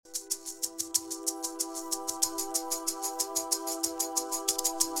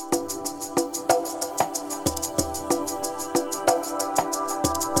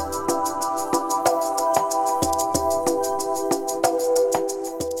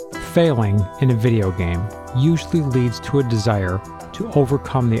Failing in a video game usually leads to a desire to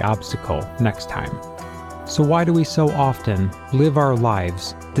overcome the obstacle next time. So why do we so often live our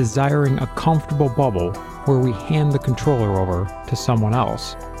lives desiring a comfortable bubble where we hand the controller over to someone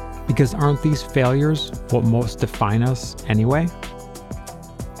else? Because aren't these failures what most define us anyway?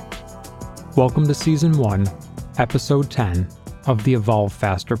 Welcome to Season 1, Episode 10 of the Evolve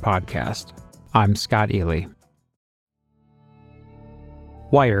Faster podcast. I'm Scott Ely.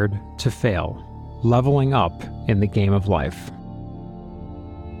 Wired to fail, leveling up in the game of life.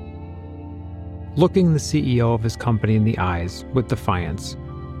 Looking the CEO of his company in the eyes with defiance,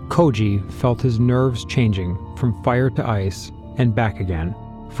 Koji felt his nerves changing from fire to ice and back again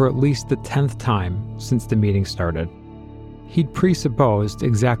for at least the 10th time since the meeting started. He'd presupposed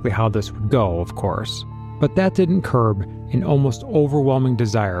exactly how this would go, of course, but that didn't curb an almost overwhelming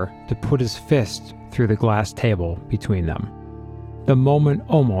desire to put his fist through the glass table between them. The moment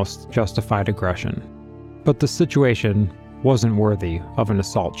almost justified aggression, but the situation wasn't worthy of an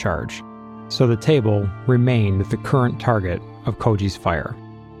assault charge, so the table remained the current target of Koji's fire.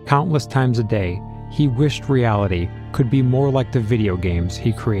 Countless times a day, he wished reality could be more like the video games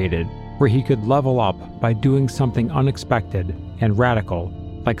he created, where he could level up by doing something unexpected and radical,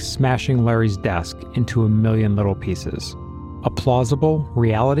 like smashing Larry's desk into a million little pieces. A plausible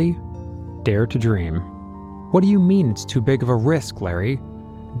reality? Dare to dream. What do you mean it's too big of a risk, Larry?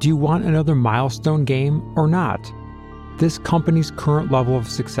 Do you want another milestone game or not? This company's current level of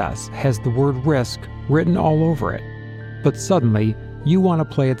success has the word risk written all over it. But suddenly, you want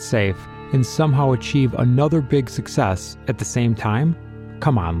to play it safe and somehow achieve another big success at the same time?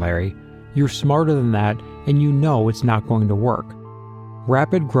 Come on, Larry. You're smarter than that, and you know it's not going to work.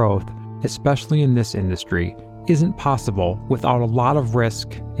 Rapid growth, especially in this industry, isn't possible without a lot of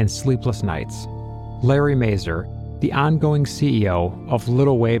risk and sleepless nights. Larry Mazur, the ongoing CEO of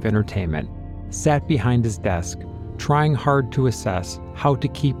Little Wave Entertainment, sat behind his desk, trying hard to assess how to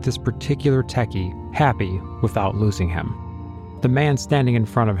keep this particular techie happy without losing him. The man standing in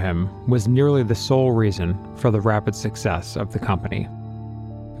front of him was nearly the sole reason for the rapid success of the company.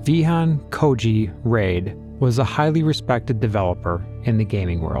 Vihan Koji Raid was a highly respected developer in the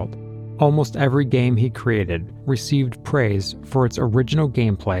gaming world. Almost every game he created received praise for its original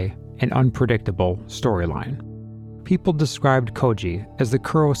gameplay and unpredictable storyline. People described Koji as the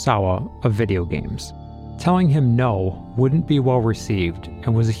Kurosawa of video games. Telling him no wouldn't be well received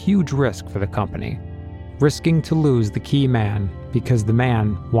and was a huge risk for the company, risking to lose the key man because the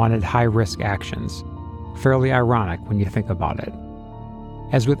man wanted high-risk actions. Fairly ironic when you think about it.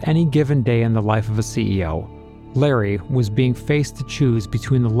 As with any given day in the life of a CEO, Larry was being faced to choose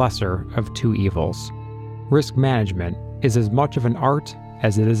between the lesser of two evils. Risk management is as much of an art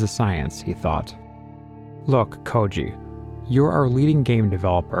as it is a science, he thought. Look, Koji, you're our leading game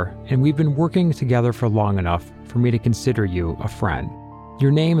developer, and we've been working together for long enough for me to consider you a friend.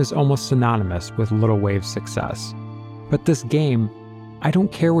 Your name is almost synonymous with Little Wave's success. But this game, I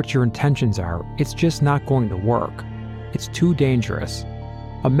don't care what your intentions are, it's just not going to work. It's too dangerous.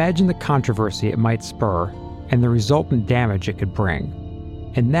 Imagine the controversy it might spur and the resultant damage it could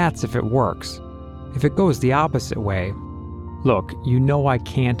bring. And that's if it works. If it goes the opposite way, look, you know I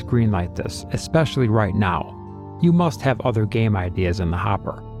can't greenlight this, especially right now. You must have other game ideas in the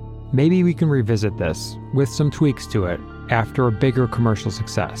hopper. Maybe we can revisit this, with some tweaks to it, after a bigger commercial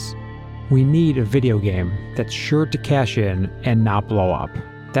success. We need a video game that's sure to cash in and not blow up.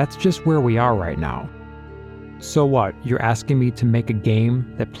 That's just where we are right now. So what, you're asking me to make a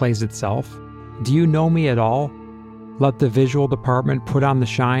game that plays itself? Do you know me at all? Let the visual department put on the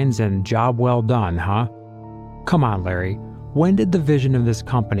shines and job well done, huh? Come on, Larry. When did the vision of this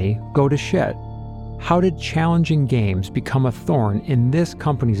company go to shit? How did challenging games become a thorn in this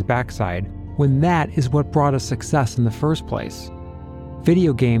company's backside when that is what brought us success in the first place?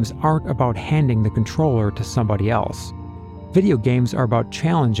 Video games aren't about handing the controller to somebody else. Video games are about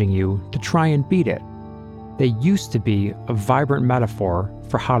challenging you to try and beat it. They used to be a vibrant metaphor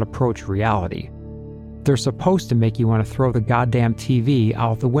for how to approach reality. They're supposed to make you want to throw the goddamn TV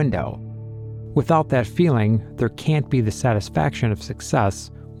out the window. Without that feeling, there can't be the satisfaction of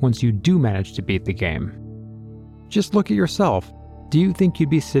success once you do manage to beat the game. Just look at yourself. Do you think you'd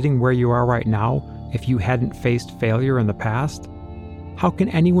be sitting where you are right now if you hadn't faced failure in the past? How can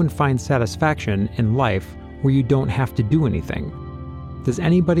anyone find satisfaction in life where you don't have to do anything? Does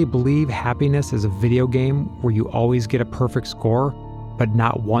anybody believe happiness is a video game where you always get a perfect score, but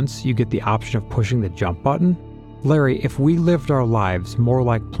not once you get the option of pushing the jump button? Larry, if we lived our lives more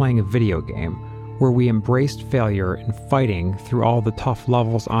like playing a video game, where we embraced failure and fighting through all the tough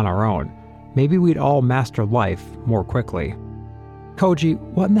levels on our own, maybe we'd all master life more quickly. "Koji,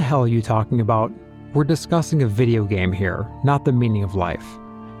 what in the hell are you talking about? We're discussing a video game here, not the meaning of life.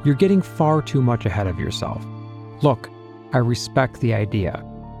 You're getting far too much ahead of yourself. Look, I respect the idea.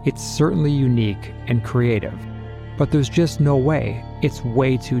 It's certainly unique and creative, but there's just no way. It's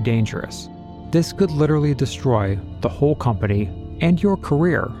way too dangerous. This could literally destroy the whole company and your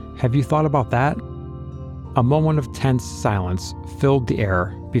career. Have you thought about that?" A moment of tense silence filled the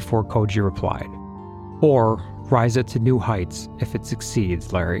air before Koji replied, "Or rise it to new heights if it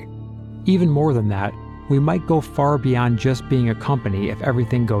succeeds, Larry. Even more than that, we might go far beyond just being a company if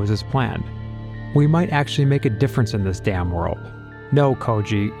everything goes as planned. We might actually make a difference in this damn world. No,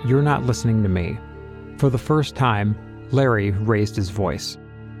 Koji, you're not listening to me." For the first time, Larry raised his voice.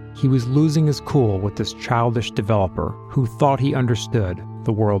 He was losing his cool with this childish developer who thought he understood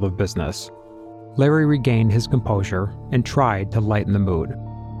the world of business. Larry regained his composure and tried to lighten the mood.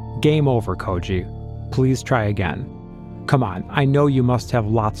 "Game over, Koji. Please try again. Come on, I know you must have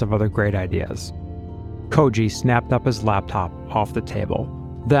lots of other great ideas." Koji snapped up his laptop off the table.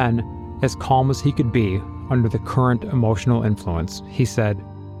 Then, as calm as he could be under the current emotional influence, he said,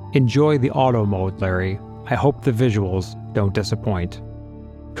 "Enjoy the auto mode, Larry. I hope the visuals don't disappoint."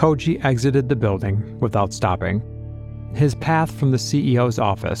 Koji exited the building without stopping. His path from the CEO's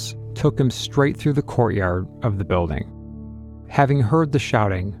office took him straight through the courtyard of the building. Having heard the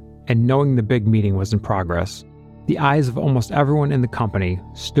shouting and knowing the big meeting was in progress, the eyes of almost everyone in the company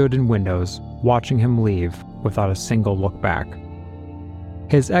stood in windows watching him leave without a single look back.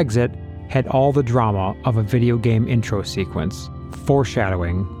 His exit had all the drama of a video game intro sequence,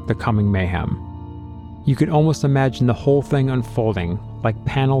 foreshadowing the coming mayhem. You could almost imagine the whole thing unfolding like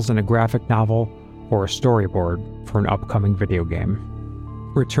panels in a graphic novel or a storyboard for an upcoming video game.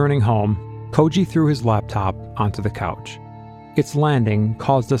 Returning home, Koji threw his laptop onto the couch. Its landing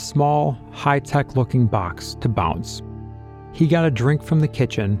caused a small, high-tech looking box to bounce. He got a drink from the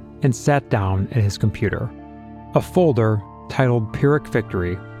kitchen and sat down at his computer. A folder titled Pyrrhic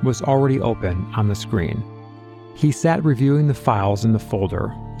Victory was already open on the screen. He sat reviewing the files in the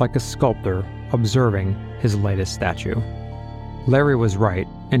folder like a sculptor observing his latest statue. Larry was right,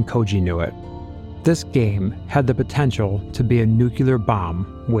 and Koji knew it. This game had the potential to be a nuclear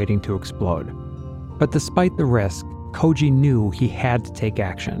bomb waiting to explode. But despite the risk, Koji knew he had to take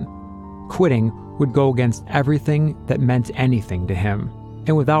action. Quitting would go against everything that meant anything to him,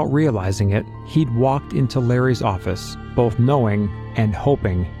 and without realizing it, he'd walked into Larry's office, both knowing and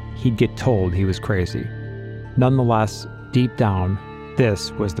hoping he'd get told he was crazy. Nonetheless, deep down,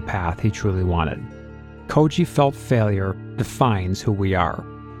 this was the path he truly wanted. Koji felt failure defines who we are.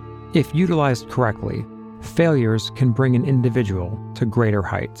 If utilized correctly, failures can bring an individual to greater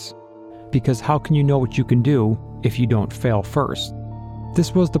heights. Because how can you know what you can do if you don't fail first?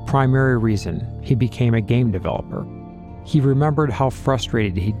 This was the primary reason he became a game developer. He remembered how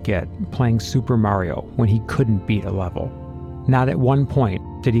frustrated he'd get playing Super Mario when he couldn't beat a level. Not at one point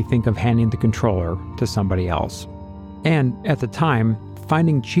did he think of handing the controller to somebody else. And at the time,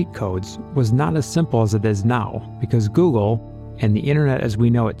 finding cheat codes was not as simple as it is now, because Google, and the internet as we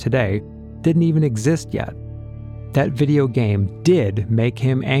know it today, didn't even exist yet. That video game did make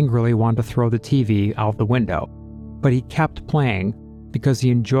him angrily want to throw the TV out the window, but he kept playing because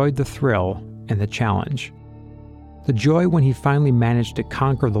he enjoyed the thrill and the challenge. The joy when he finally managed to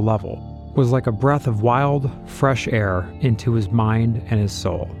conquer the level was like a breath of wild, fresh air into his mind and his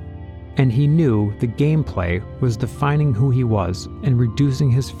soul. And he knew the gameplay was defining who he was and reducing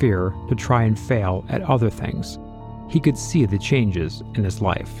his fear to try and fail at other things. He could see the changes in his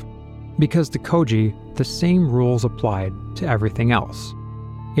life. Because to Koji, the same rules applied to everything else.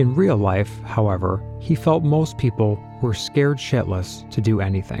 In real life, however, he felt most people were scared shitless to do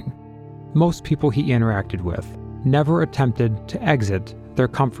anything. Most people he interacted with never attempted to exit their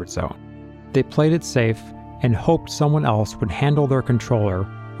comfort zone. They played it safe and hoped someone else would handle their controller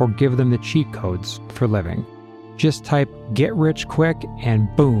or give them the cheat codes for living. Just type "get rich quick"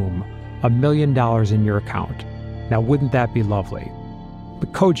 and boom, $1 million in your account. Now wouldn't that be lovely?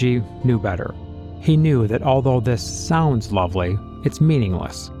 But Koji knew better. He knew that although this sounds lovely, it's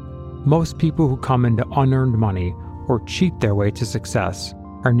meaningless. Most people who come into unearned money or cheat their way to success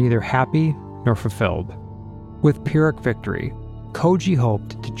are neither happy nor fulfilled. With Pyrrhic Victory, Koji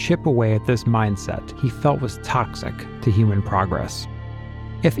hoped to chip away at this mindset he felt was toxic to human progress.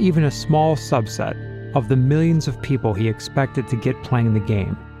 If even a small subset of the millions of people he expected to get playing the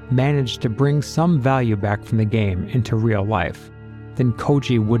game managed to bring some value back from the game into real life, then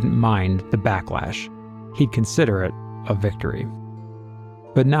Koji wouldn't mind the backlash. He'd consider it a victory.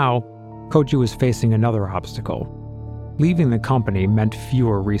 But now, Koji was facing another obstacle. Leaving the company meant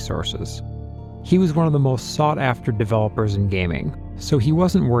fewer resources. He was one of the most sought-after developers in gaming, so he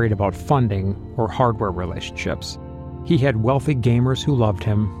wasn't worried about funding or hardware relationships. He had wealthy gamers who loved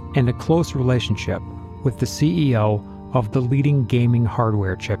him and a close relationship with the CEO of the leading gaming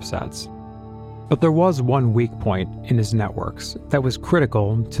hardware chipsets. But there was one weak point in his networks that was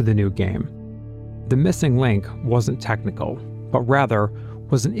critical to the new game. The missing link wasn't technical, but rather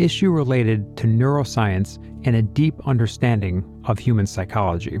was an issue related to neuroscience and a deep understanding of human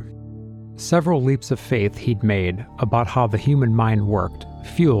psychology. Several leaps of faith he'd made about how the human mind worked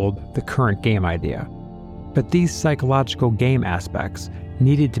fueled the current game idea. But these psychological game aspects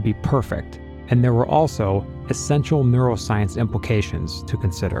needed to be perfect, and there were also essential neuroscience implications to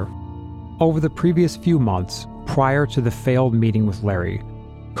consider. Over the previous few months, prior to the failed meeting with Larry,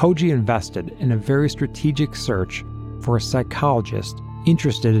 Koji invested in a very strategic search for a psychologist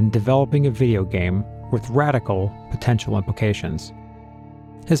interested in developing a video game with radical potential implications.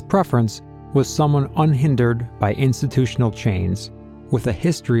 His preference was someone unhindered by institutional chains with a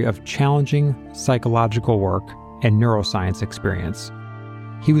history of challenging psychological work and neuroscience experience.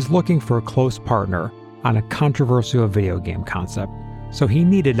 He was looking for a close partner on a controversial video game concept, so he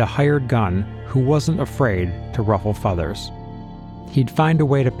needed a hired gun who wasn't afraid to ruffle feathers. He'd find a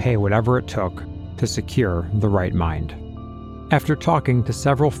way to pay whatever it took to secure the right mind. After talking to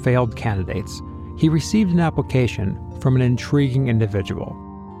several failed candidates, he received an application from an intriguing individual.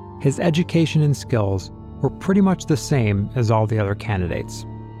 His education and skills were pretty much the same as all the other candidates.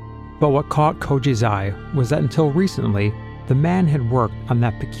 But what caught Koji's eye was that until recently, the man had worked on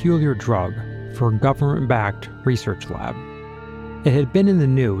that peculiar drug for a government-backed research lab. It had been in the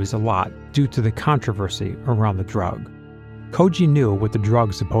news a lot due to the controversy around the drug. Koji knew what the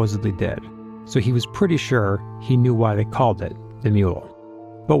drug supposedly did, so he was pretty sure he knew why they called it the mule.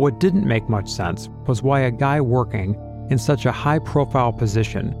 But what didn't make much sense was why a guy working in such a high-profile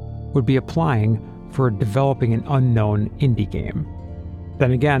position would be applying for developing an unknown indie game.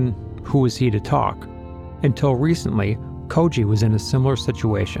 Then again, who was he to talk? Until recently, Koji was in a similar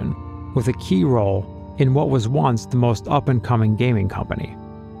situation, with a key role in what was once the most up-and-coming gaming company.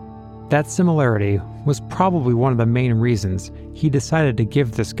 That similarity was probably one of the main reasons he decided to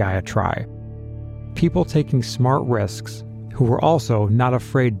give this guy a try. People taking smart risks, who were also not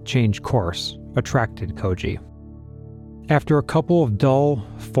afraid to change course, attracted Koji. After a couple of dull,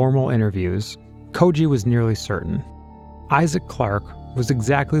 formal interviews, Koji was nearly certain. Isaac Clarke was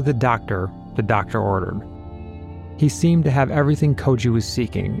exactly the doctor ordered. He seemed to have everything Koji was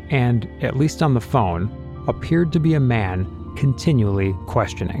seeking and, at least on the phone, appeared to be a man continually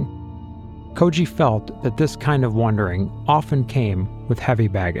questioning. Koji felt that this kind of wondering often came with heavy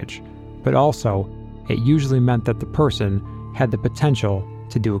baggage, but also it usually meant that the person had the potential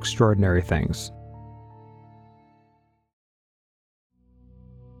to do extraordinary things.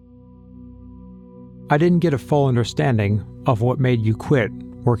 I didn't get a full understanding of what made you quit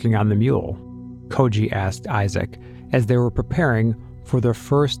working on the mule, Koji asked Isaac as they were preparing for their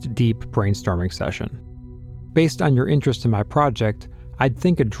first deep brainstorming session. Based on your interest in my project, I'd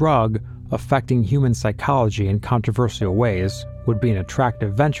think a drug affecting human psychology in controversial ways would be an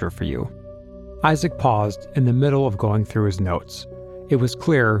attractive venture for you. Isaac paused in the middle of going through his notes. It was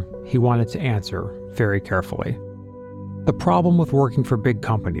clear he wanted to answer very carefully. The problem with working for big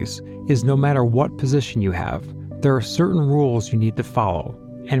companies is no matter what position you have, there are certain rules you need to follow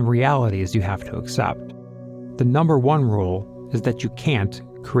and realities you have to accept. The number one rule is that you can't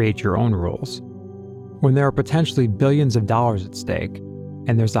create your own rules. When there are potentially billions of dollars at stake,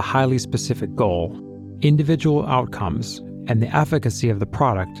 and there's a highly specific goal, individual outcomes and the efficacy of the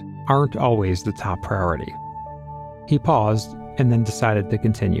product aren't always the top priority. He paused and then decided to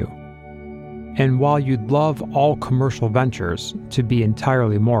continue. And while you'd love all commercial ventures to be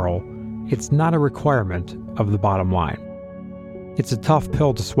entirely moral, it's not a requirement of the bottom line. It's a tough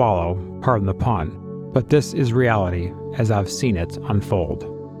pill to swallow, pardon the pun, but this is reality as I've seen it unfold.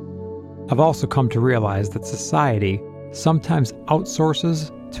 I've also come to realize that society sometimes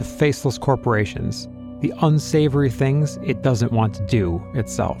outsources to faceless corporations the unsavory things it doesn't want to do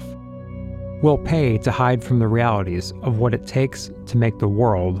itself. We'll pay to hide from the realities of what it takes to make the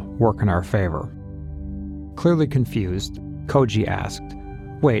world work in our favor. Clearly confused, Koji asked,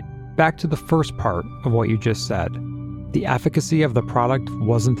 "Wait, back to the first part of what you just said. The efficacy of the product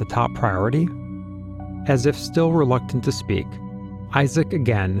wasn't the top priority?" As if still reluctant to speak, Isaac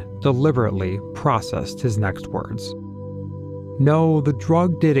again deliberately processed his next words. No, the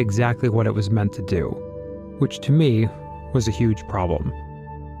drug did exactly what it was meant to do, which to me was a huge problem.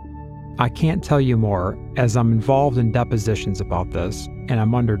 I can't tell you more as I'm involved in depositions about this and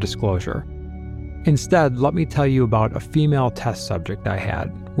I'm under disclosure. Instead, let me tell you about a female test subject I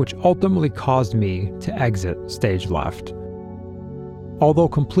had, which ultimately caused me to exit stage left. Although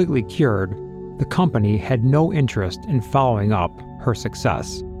completely cured, the company had no interest in following up her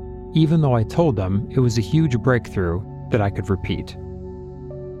success, even though I told them it was a huge breakthrough that I could repeat.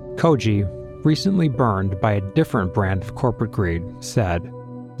 Koji, recently burned by a different brand of corporate greed, said,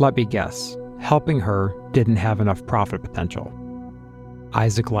 "Let me guess, helping her didn't have enough profit potential."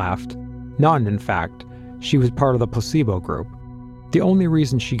 Isaac laughed. None, in fact. She was part of the placebo group. The only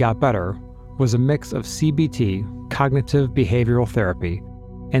reason she got better was a mix of CBT, cognitive behavioral therapy,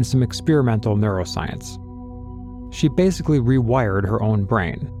 and some experimental neuroscience. She basically rewired her own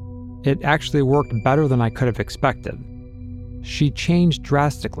brain. It actually worked better than I could have expected. She changed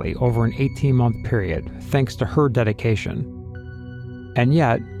drastically over an 18-month period thanks to her dedication. And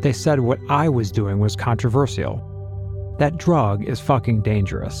yet, they said what I was doing was controversial. That drug is fucking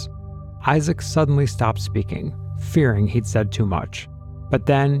dangerous. Isaac suddenly stopped speaking, fearing he'd said too much. But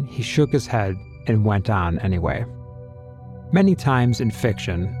then he shook his head and went on anyway. Many times in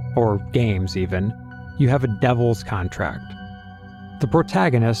fiction, or games even, you have a devil's contract. The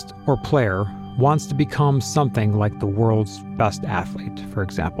protagonist or player wants to become something like the world's best athlete, for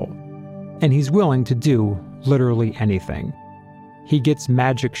example, and he's willing to do literally anything. He gets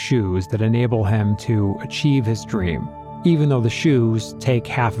magic shoes that enable him to achieve his dream, even though the shoes take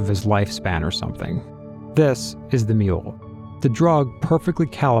half of his lifespan or something. This is the mule. The drug perfectly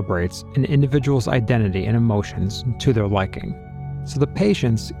calibrates an individual's identity and emotions to their liking, so the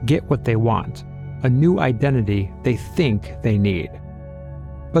patients get what they want, a new identity they think they need.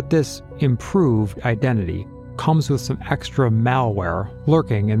 But this improved identity comes with some extra malware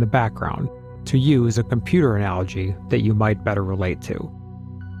lurking in the background, to use a computer analogy that you might better relate to.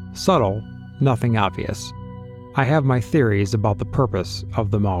 Subtle, nothing obvious. I have my theories about the purpose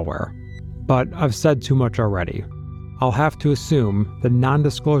of the malware, but I've said too much already. I'll have to assume the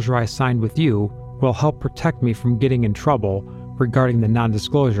non-disclosure I signed with you will help protect me from getting in trouble regarding the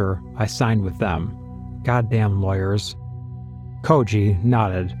non-disclosure I signed with them. Goddamn lawyers. Koji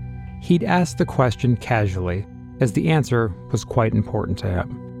nodded. He'd asked the question casually, as the answer was quite important to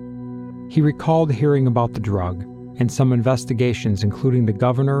him. He recalled hearing about the drug and some investigations, including the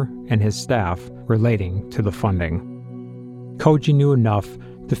governor and his staff, relating to the funding. Koji knew enough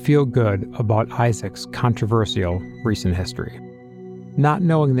to feel good about Isaac's controversial recent history. Not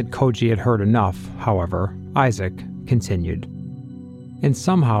knowing that Koji had heard enough, however, Isaac continued. And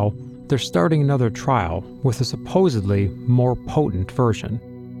somehow, they're starting another trial with a supposedly more potent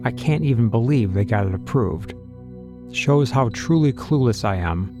version. I can't even believe they got it approved. Shows how truly clueless I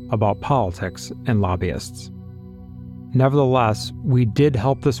am about politics and lobbyists. Nevertheless, we did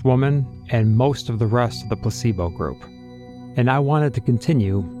help this woman and most of the rest of the placebo group, and I wanted to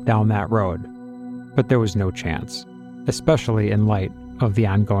continue down that road, but there was no chance, especially in light of the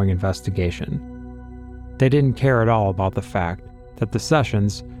ongoing investigation. They didn't care at all about the fact that the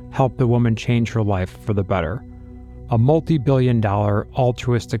sessions helped the woman change her life for the better. A multi-billion-dollar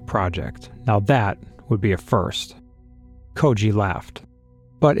altruistic project. Now that would be a first. Koji laughed.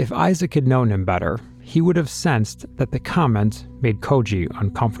 But if Isaac had known him better, he would have sensed that the comment made Koji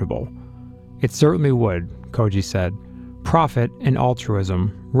uncomfortable. It certainly would, Koji said. Profit and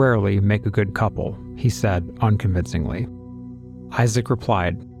altruism rarely make a good couple, he said unconvincingly. Isaac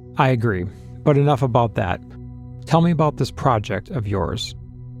replied, I agree, but enough about that. Tell me about this project of yours.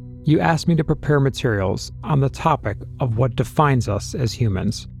 You asked me to prepare materials on the topic of what defines us as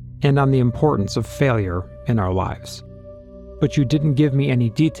humans and on the importance of failure in our lives. But you didn't give me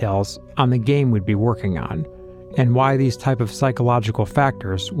any details on the game we'd be working on and why these type of psychological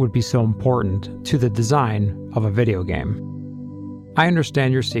factors would be so important to the design of a video game. I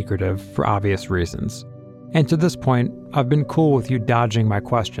understand you're secretive for obvious reasons, and to this point, I've been cool with you dodging my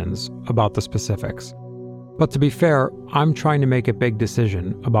questions about the specifics. But to be fair, I'm trying to make a big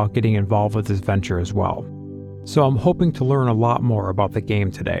decision about getting involved with this venture as well. So I'm hoping to learn a lot more about the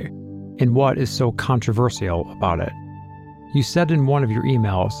game today, and what is so controversial about it. You said in one of your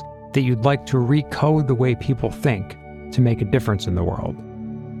emails that you'd like to recode the way people think to make a difference in the world.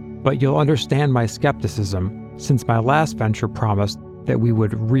 But you'll understand my skepticism since my last venture promised that we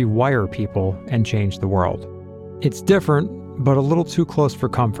would rewire people and change the world. It's different, but a little too close for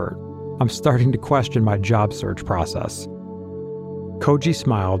comfort. I'm starting to question my job search process. Koji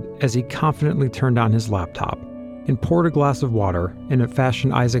smiled as he confidently turned on his laptop and poured a glass of water in a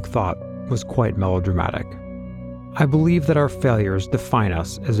fashion Isaac thought was quite melodramatic. I believe that our failures define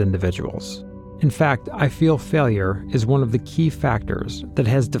us as individuals. In fact, I feel failure is one of the key factors that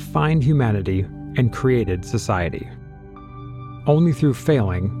has defined humanity and created society. Only through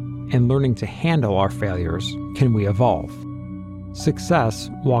failing and learning to handle our failures can we evolve. Success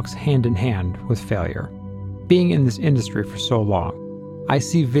walks hand in hand with failure. Being in this industry for so long, I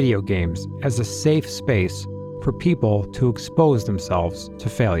see video games as a safe space for people to expose themselves to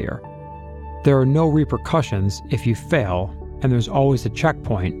failure. There are no repercussions if you fail, and there's always a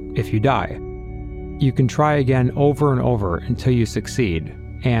checkpoint if you die. You can try again over and over until you succeed,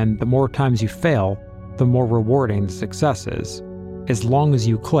 and the more times you fail, the more rewarding the success is. As long as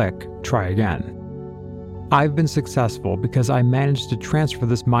you click, try again. I've been successful because I managed to transfer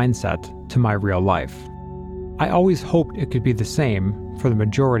this mindset to my real life. I always hoped it could be the same for the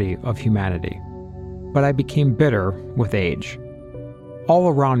majority of humanity, but I became bitter with age. All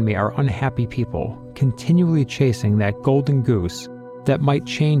around me are unhappy people, continually chasing that golden goose that might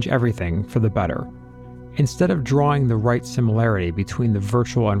change everything for the better. Instead of drawing the right similarity between the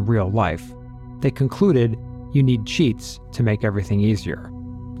virtual and real life, they concluded you need cheats to make everything easier.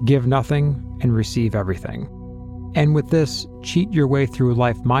 Give nothing and receive everything. And with this cheat your way through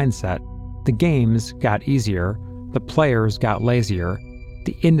life mindset, the games got easier, the players got lazier,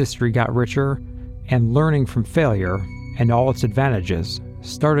 the industry got richer, and learning from failure and all its advantages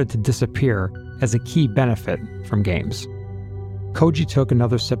started to disappear as a key benefit from games. Koji took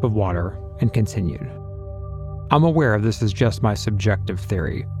another sip of water and continued. I'm aware this is just my subjective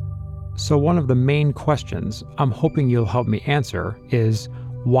theory. So one of the main questions I'm hoping you'll help me answer is,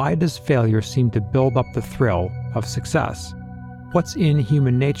 why does failure seem to build up the thrill of success? What's in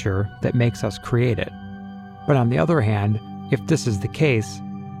human nature that makes us create it? But on the other hand, if this is the case,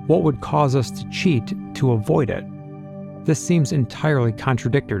 what would cause us to cheat to avoid it? This seems entirely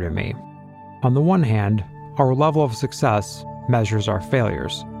contradictory to me. On the one hand, our level of success measures our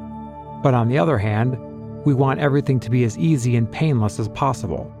failures. But on the other hand, we want everything to be as easy and painless as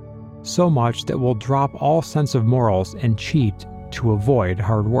possible, so much that we'll drop all sense of morals and cheat to avoid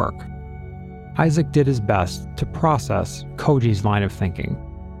hard work. Isaac did his best to process Koji's line of thinking.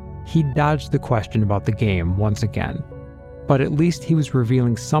 He dodged the question about the game once again, but at least he was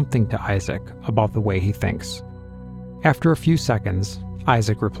revealing something to Isaac about the way he thinks. After a few seconds,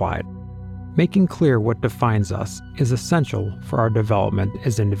 Isaac replied, "Making clear what defines us is essential for our development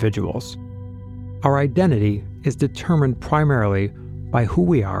as individuals. Our identity is determined primarily by who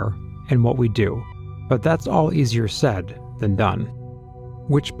we are and what we do, but that's all easier said than done.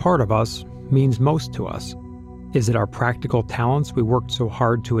 Which part of us means most to us? Is it our practical talents we worked so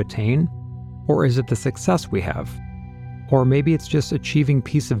hard to attain? Or is it the success we have? Or maybe it's just achieving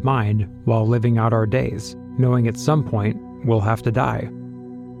peace of mind while living out our days, knowing at some point we'll have to die."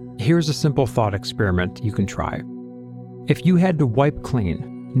 Here's a simple thought experiment you can try. If you had to wipe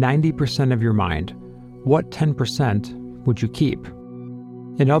clean 90% of your mind, what 10% would you keep?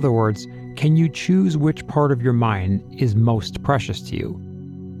 In other words, can you choose which part of your mind is most precious to you?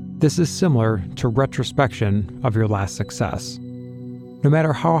 This is similar to retrospection of your last success. No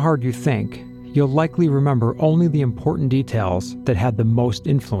matter how hard you think, you'll likely remember only the important details that had the most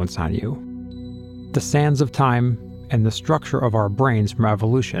influence on you. The sands of time and the structure of our brains from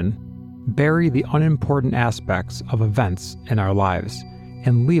evolution bury the unimportant aspects of events in our lives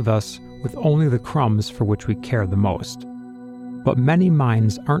and leave us with only the crumbs for which we care the most. But many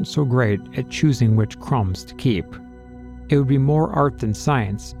minds aren't so great at choosing which crumbs to keep. It would be more art than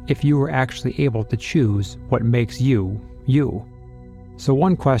science if you were actually able to choose what makes you, you. So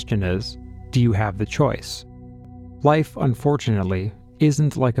one question is, do you have the choice? Life, unfortunately,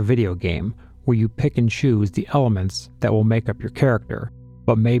 isn't like a video game where you pick and choose the elements that will make up your character,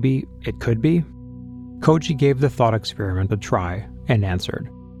 but maybe it could be? Koji gave the thought experiment a try and answered,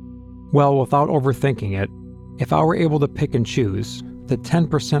 "Well, without overthinking it, if I were able to pick and choose, the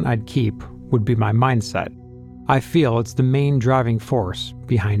 10% I'd keep would be my mindset. I feel it's the main driving force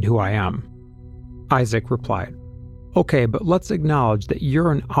behind who I am." Isaac replied, "Okay, but let's acknowledge that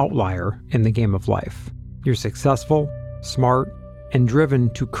you're an outlier in the game of life. You're successful, smart, and driven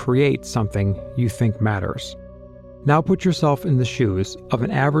to create something you think matters. Now put yourself in the shoes of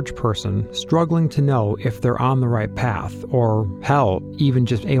an average person struggling to know if they're on the right path, or hell, even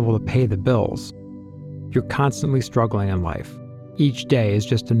just able to pay the bills. You're constantly struggling in life. Each day is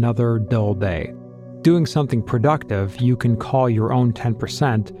just another dull day. Doing something productive you can call your own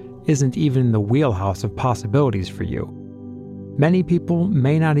 10% isn't even in the wheelhouse of possibilities for you. Many people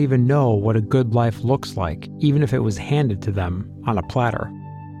may not even know what a good life looks like, even if it was handed to them on a platter."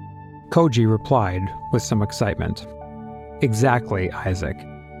 Koji replied with some excitement, "Exactly, Isaac.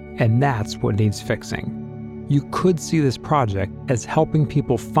 And that's what needs fixing. You could see this project as helping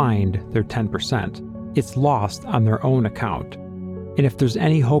people find their 10%. It's lost on their own account. And if there's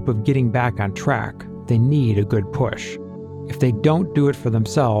any hope of getting back on track, they need a good push. If they don't do it for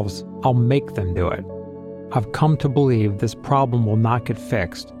themselves, I'll make them do it. I've come to believe this problem will not get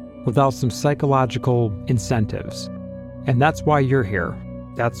fixed without some psychological incentives. And that's why you're here.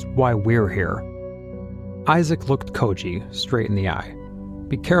 That's why we're here." Isaac looked Koji straight in the eye.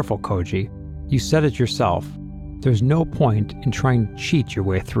 "Be careful, Koji. You said it yourself. There's no point in trying to cheat your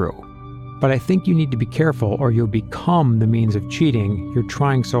way through. But I think you need to be careful or you'll become the means of cheating you're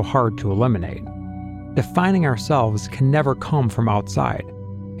trying so hard to eliminate. Defining ourselves can never come from outside.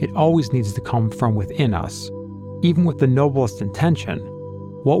 It always needs to come from within us. Even with the noblest intention,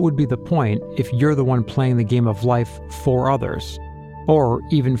 what would be the point if you're the one playing the game of life for others? Or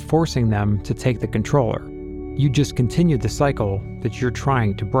even forcing them to take the controller? You just continue the cycle that you're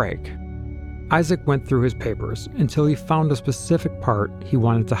trying to break." Isaac went through his papers until he found a specific part he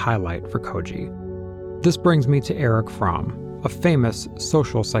wanted to highlight for Koji. This brings me to Erich Fromm, a famous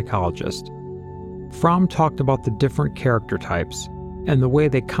social psychologist. Fromm talked about the different character types and the way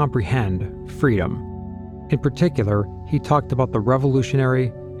they comprehend freedom. In particular, he talked about the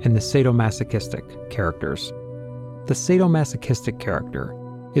revolutionary and the sadomasochistic characters. The sadomasochistic character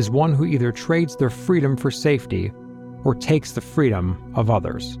is one who either trades their freedom for safety or takes the freedom of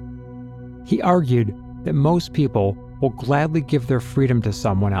others. He argued that most people will gladly give their freedom to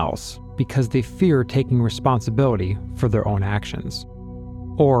someone else because they fear taking responsibility for their own actions.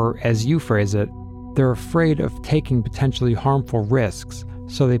 Or, as you phrase it, they're afraid of taking potentially harmful risks,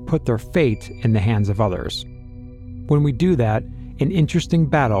 so they put their fate in the hands of others. When we do that, an interesting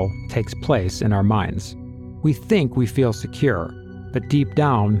battle takes place in our minds. We think we feel secure, but deep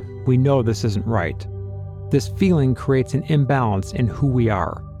down, we know this isn't right. This feeling creates an imbalance in who we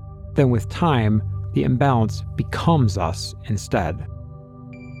are. Then with time, the imbalance becomes us instead.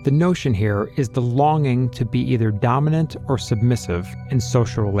 The notion here is the longing to be either dominant or submissive in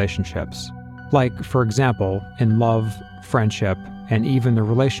social relationships, like, for example, in love, friendship, and even the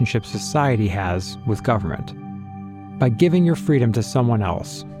relationship society has with government. By giving your freedom to someone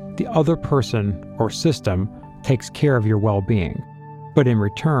else, the other person or system takes care of your well-being, but in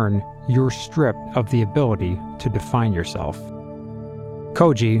return, you're stripped of the ability to define yourself.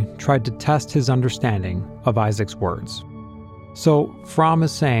 Koji tried to test his understanding of Isaac's words. So, Fromm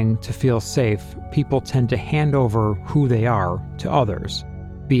is saying to feel safe, people tend to hand over who they are to others,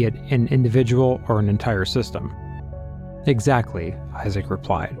 be it an individual or an entire system. Exactly, Isaac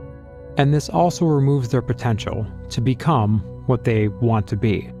replied. And this also removes their potential to become what they want to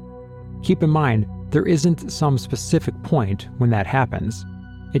be. Keep in mind, there isn't some specific point when that happens.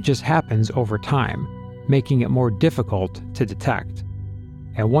 It just happens over time, making it more difficult to detect.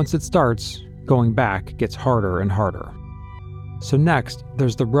 And once it starts, going back gets harder and harder. So next,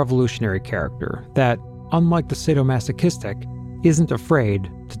 there's the revolutionary character that, unlike the sadomasochistic, isn't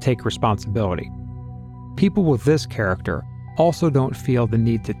afraid to take responsibility. People with this character also don't feel the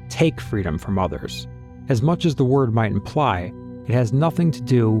need to take freedom from others. As much as the word might imply, it has nothing to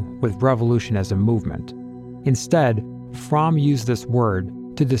do with revolution as a movement. Instead, Fromm used this word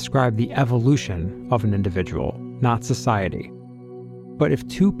to describe the evolution of an individual, not society. But if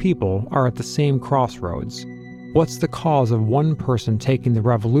two people are at the same crossroads, what's the cause of one person taking the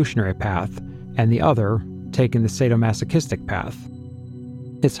revolutionary path and the other taking the sadomasochistic path?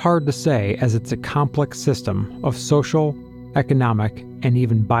 It's hard to say, as it's a complex system of social, economic, and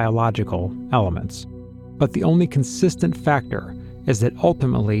even biological elements. But the only consistent factor is that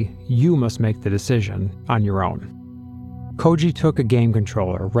ultimately you must make the decision on your own. Koji took a game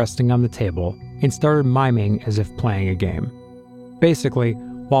controller resting on the table and started miming as if playing a game. Basically,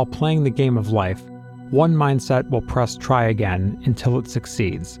 while playing the game of life, one mindset will press try again until it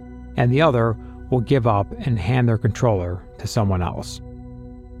succeeds, and the other will give up and hand their controller to someone else.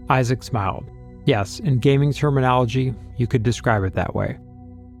 Isaac smiled. Yes, in gaming terminology, you could describe it that way.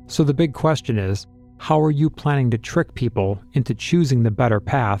 So the big question is, how are you planning to trick people into choosing the better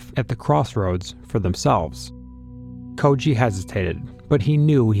path at the crossroads for themselves? Koji hesitated, but he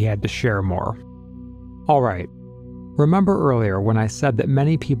knew he had to share more. All right. Remember earlier when I said that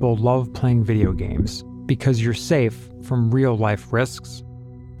many people love playing video games because you're safe from real-life risks?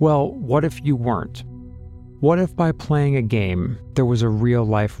 Well, what if you weren't? What if by playing a game there was a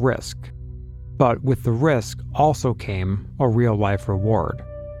real-life risk? But with the risk also came a real-life reward.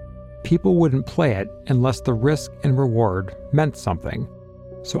 People wouldn't play it unless the risk and reward meant something.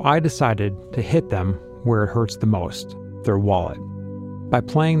 So I decided to hit them where it hurts the most, their wallet. By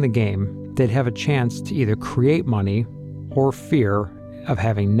playing the game, they'd have a chance to either create money or fear of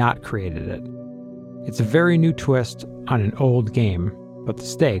having not created it. It's a very new twist on an old game, but the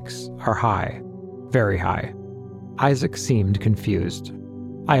stakes are high, very high. Isaac seemed confused.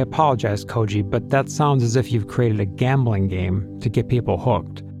 I apologize, Koji, but that sounds as if you've created a gambling game to get people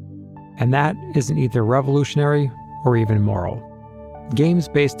hooked. And that isn't either revolutionary or even moral. Games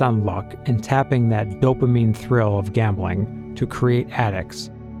based on luck and tapping that dopamine thrill of gambling to create addicts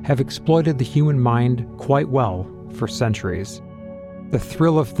have exploited the human mind quite well for centuries. The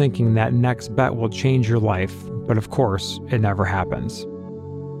thrill of thinking that next bet will change your life, but of course, it never happens.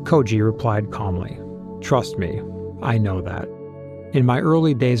 Koji replied calmly, "Trust me, I know that. In my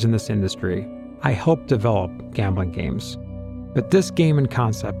early days in this industry, I helped develop gambling games. But this game and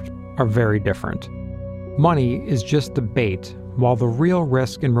concept are very different. Money is just the bait, while the real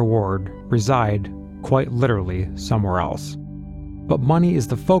risk and reward reside, quite literally, somewhere else. But money is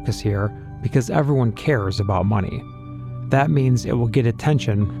the focus here because everyone cares about money. That means it will get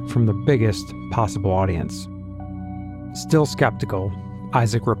attention from the biggest possible audience." Still skeptical,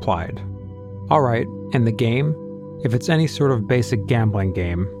 Isaac replied, "All right, and the game? If it's any sort of basic gambling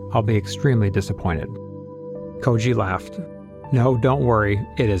game, I'll be extremely disappointed." Koji laughed. "No, don't worry,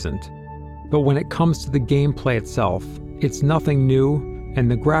 it isn't. But when it comes to the gameplay itself, it's nothing new, and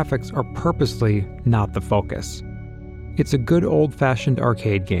the graphics are purposely not the focus. It's a good old-fashioned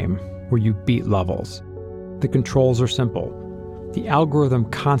arcade game where you beat levels. The controls are simple. The algorithm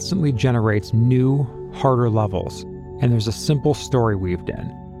constantly generates new, harder levels, and there's a simple story weaved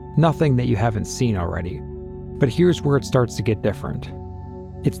in. Nothing that you haven't seen already. But here's where it starts to get different.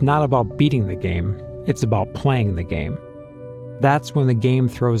 It's not about beating the game, it's about playing the game. That's when the game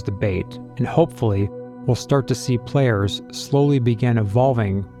throws the bait, and hopefully, we'll start to see players slowly begin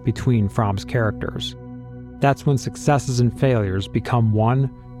evolving between From's characters. That's when successes and failures become one,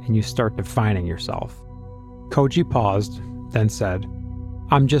 and you start defining yourself." Koji paused, then said,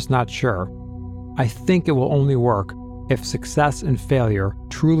 "I'm just not sure. I think it will only work if success and failure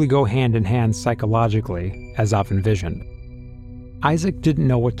truly go hand in hand psychologically, as I've envisioned." Isaac didn't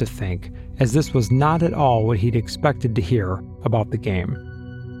know what to think, as this was not at all what he'd expected to hear about the game.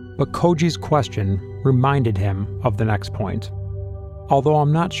 But Koji's question reminded him of the next point. "Although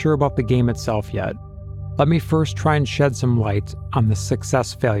I'm not sure about the game itself yet, let me first try and shed some light on the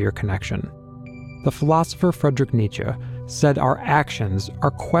success-failure connection. The philosopher Friedrich Nietzsche said our actions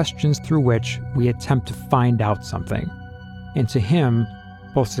are questions through which we attempt to find out something. And to him,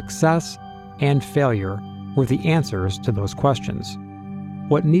 both success and failure were the answers to those questions.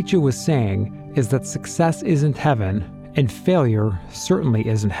 What Nietzsche was saying is that success isn't heaven, and failure certainly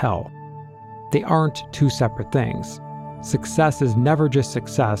isn't hell. They aren't two separate things. Success is never just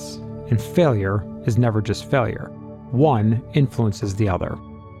success, and failure is never just failure. One influences the other.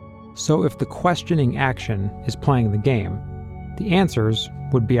 So if the questioning action is playing the game, the answers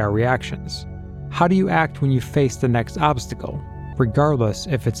would be our reactions. How do you act when you face the next obstacle, regardless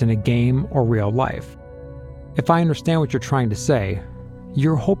if it's in a game or real life? If I understand what you're trying to say,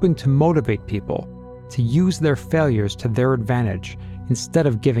 you're hoping to motivate people to use their failures to their advantage instead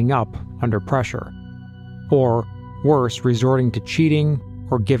of giving up under pressure. Or, worse, resorting to cheating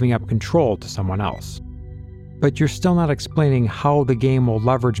or giving up control to someone else. But you're still not explaining how the game will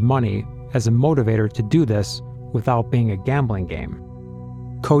leverage money as a motivator to do this without being a gambling game."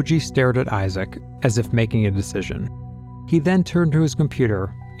 Koji stared at Isaac as if making a decision. He then turned to his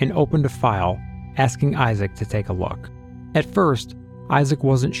computer and opened a file, asking Isaac to take a look. At first, Isaac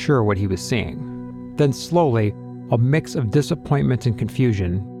wasn't sure what he was seeing. Then slowly, a mix of disappointment and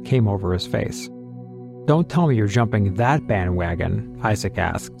confusion came over his face. "Don't tell me you're jumping that bandwagon," Isaac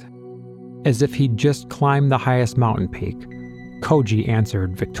asked. As if he'd just climbed the highest mountain peak, Koji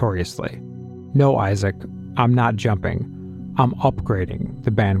answered victoriously. "No, Isaac, I'm not jumping. I'm upgrading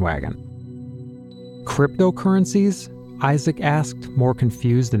the bandwagon." "Cryptocurrencies?" Isaac asked, more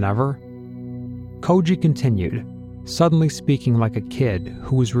confused than ever. Koji continued, suddenly speaking like a kid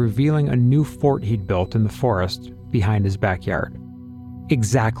who was revealing a new fort he'd built in the forest behind his backyard.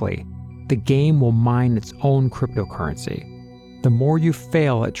 "Exactly. The game will mine its own cryptocurrency. The more you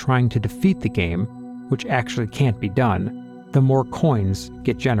fail at trying to defeat the game, which actually can't be done, the more coins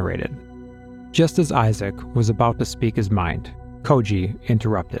get generated." Just as Isaac was about to speak his mind, Koji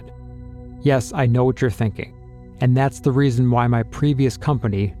interrupted. "Yes, I know what you're thinking, and that's the reason why my previous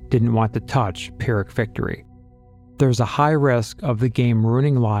company didn't want to touch Pyrrhic Victory. There's a high risk of the game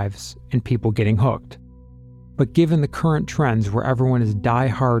ruining lives and people getting hooked. But given the current trends where everyone is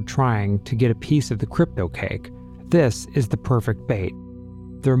die-hard trying to get a piece of the crypto cake, this is the perfect bait.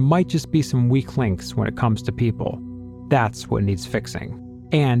 There might just be some weak links when it comes to people. That's what needs fixing.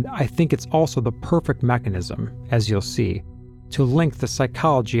 And I think it's also the perfect mechanism, as you'll see, to link the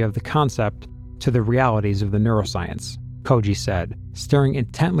psychology of the concept to the realities of the neuroscience," Koji said, staring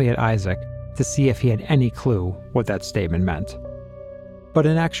intently at Isaac to see if he had any clue what that statement meant. But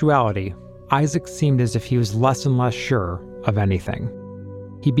in actuality, Isaac seemed as if he was less and less sure of anything.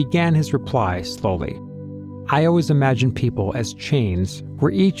 He began his reply slowly. I always imagine people as chains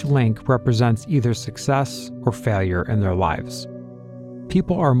where each link represents either success or failure in their lives.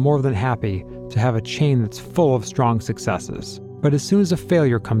 People are more than happy to have a chain that's full of strong successes, but as soon as a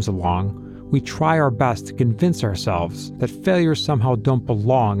failure comes along, we try our best to convince ourselves that failures somehow don't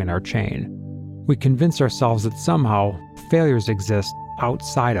belong in our chain. We convince ourselves that somehow failures exist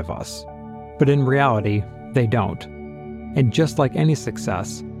outside of us, but in reality, they don't. And just like any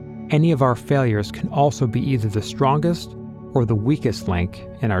success, any of our failures can also be either the strongest or the weakest link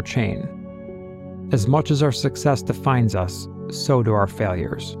in our chain. As much as our success defines us, so do our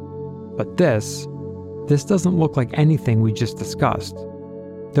failures. But this doesn't look like anything we just discussed.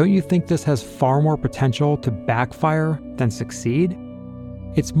 Don't you think this has far more potential to backfire than succeed?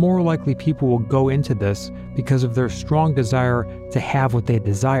 It's more likely people will go into this because of their strong desire to have what they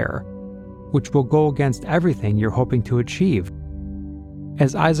desire, which will go against everything you're hoping to achieve.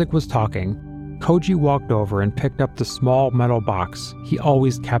 As Isaac was talking, Koji walked over and picked up the small metal box he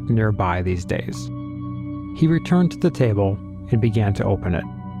always kept nearby these days. He returned to the table and began to open it.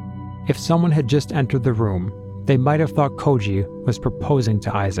 If someone had just entered the room, they might have thought Koji was proposing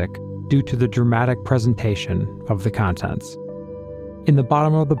to Isaac due to the dramatic presentation of the contents. In the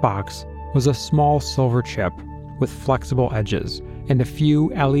bottom of the box was a small silver chip with flexible edges and a few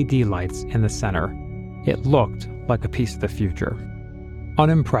LED lights in the center. It looked like a piece of the future.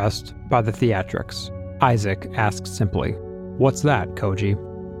 Unimpressed by the theatrics, Isaac asked simply, "What's that, Koji?"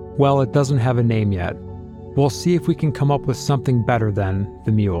 "Well, it doesn't have a name yet. We'll see if we can come up with something better than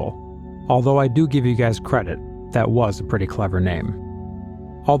the mule. Although I do give you guys credit, that was a pretty clever name."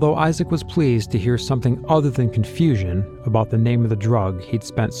 Although Isaac was pleased to hear something other than confusion about the name of the drug he'd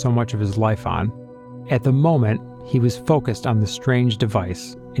spent so much of his life on, at the moment he was focused on the strange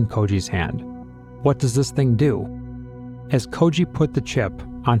device in Koji's hand. What does this thing do? As Koji put the chip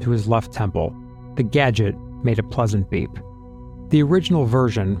onto his left temple, the gadget made a pleasant beep. The original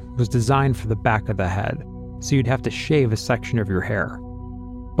version was designed for the back of the head, so you'd have to shave a section of your hair.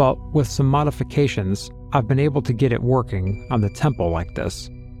 But with some modifications, I've been able to get it working on the temple like this.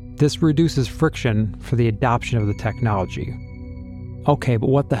 This reduces friction for the adoption of the technology. Okay, but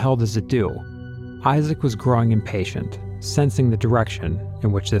what the hell does it do? Isaac was growing impatient, sensing the direction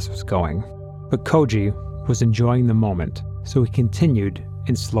in which this was going. But Koji was enjoying the moment, so he continued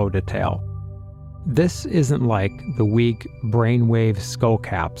in slow detail. This isn't like the weak brainwave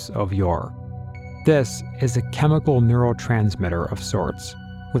skullcaps of yore. This is a chemical neurotransmitter of sorts,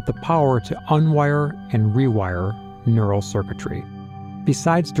 with the power to unwire and rewire neural circuitry.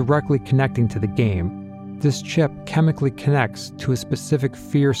 Besides directly connecting to the game, this chip chemically connects to a specific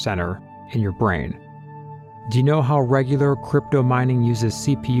fear center in your brain. Do you know how regular crypto mining uses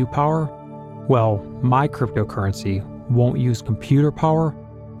CPU power? Well, my cryptocurrency won't use computer power,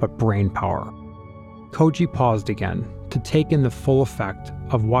 but brain power. Koji paused again to take in the full effect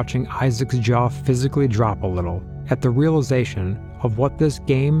of watching Isaac's jaw physically drop a little at the realization of what this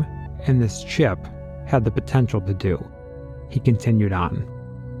game and this chip had the potential to do. He continued on.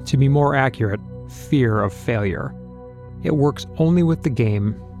 To be more accurate, fear of failure. It works only with the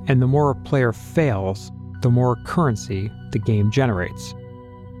game, and the more a player fails, the more currency the game generates.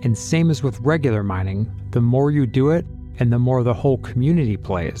 And same as with regular mining, the more you do it and the more the whole community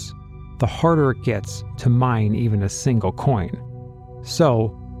plays, the harder it gets to mine even a single coin.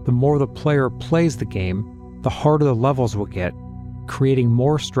 So, the more the player plays the game, the harder the levels will get, creating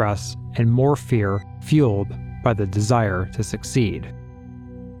more stress and more fear fueled by the desire to succeed.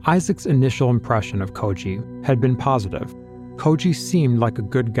 Isaac's initial impression of Koji had been positive. Koji seemed like a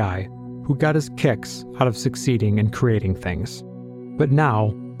good guy who got his kicks out of succeeding and creating things. But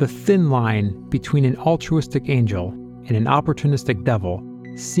now, the thin line between an altruistic angel and an opportunistic devil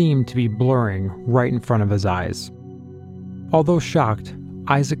seemed to be blurring right in front of his eyes. Although shocked,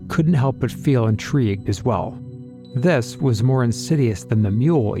 Isaac couldn't help but feel intrigued as well. This was more insidious than the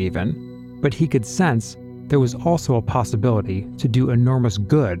mule even, but he could sense there was also a possibility to do enormous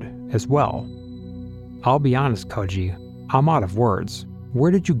good as well. I'll be honest, Koji, I'm out of words.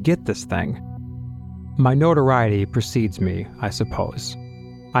 Where did you get this thing? My notoriety precedes me, I suppose.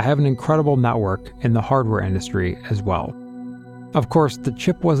 I have an incredible network in the hardware industry as well. Of course, the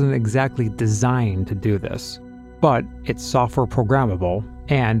chip wasn't exactly designed to do this, but it's software programmable,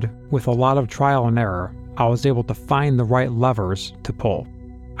 and with a lot of trial and error, I was able to find the right levers to pull.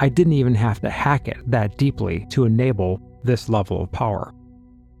 I didn't even have to hack it that deeply to enable this level of power.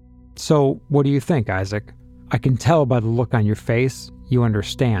 So, what do you think, Isaac? I can tell by the look on your face you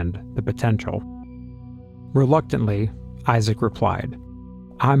understand the potential. Reluctantly, Isaac replied,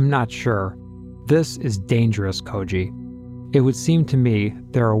 I'm not sure. This is dangerous, Koji. It would seem to me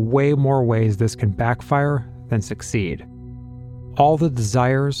there are way more ways this can backfire than succeed. All the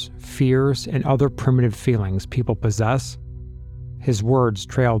desires, fears, and other primitive feelings people possess. His words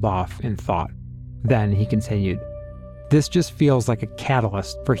trailed off in thought. Then he continued, "This just feels like a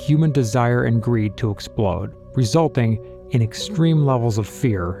catalyst for human desire and greed to explode, resulting in extreme levels of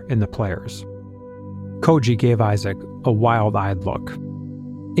fear in the players." Koji gave Isaac a wild-eyed look.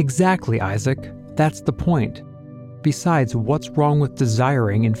 "Exactly, Isaac. That's the point. Besides, what's wrong with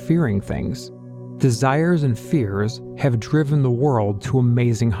desiring and fearing things? Desires and fears have driven the world to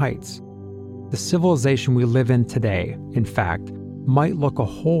amazing heights. The civilization we live in today, in fact, might look a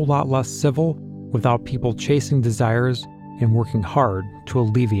whole lot less civil without people chasing desires and working hard to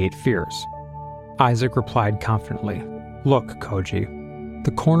alleviate fears." Isaac replied confidently, "Look, Koji,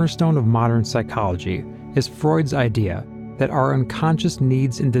 the cornerstone of modern psychology is Freud's idea that our unconscious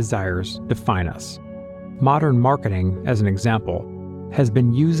needs and desires define us. Modern marketing, as an example, has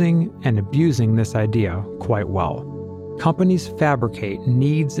been using and abusing this idea quite well. Companies fabricate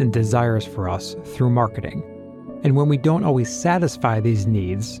needs and desires for us through marketing, and when we don't always satisfy these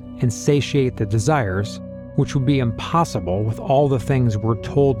needs and satiate the desires, which would be impossible with all the things we're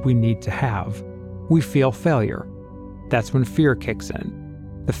told we need to have, we feel failure. That's when fear kicks in.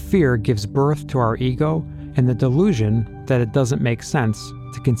 The fear gives birth to our ego and the delusion that it doesn't make sense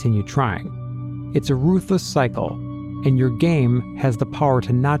to continue trying. It's a ruthless cycle, and your game has the power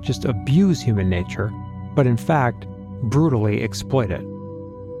to not just abuse human nature, but in fact, brutally exploit it.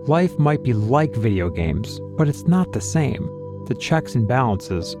 Life might be like video games, but it's not the same. The checks and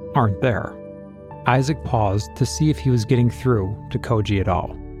balances aren't there." Isaac paused to see if he was getting through to Koji at all.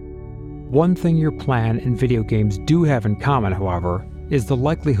 "One thing your plan and video games do have in common, however, is the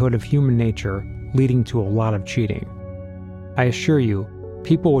likelihood of human nature leading to a lot of cheating. I assure you,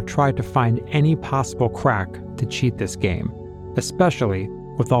 people will try to find any possible crack to cheat this game, especially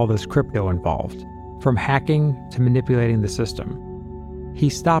with all this crypto involved, from hacking to manipulating the system." He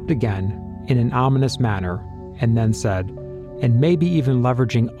stopped again in an ominous manner and then said, "And maybe even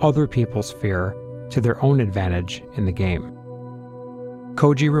leveraging other people's fear to their own advantage in the game."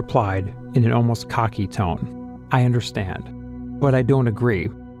 Koji replied in an almost cocky tone, "I understand, but I don't agree.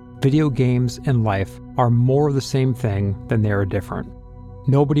 Video games and life are more the same thing than they are different.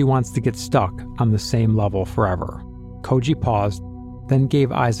 Nobody wants to get stuck on the same level forever." Koji paused, then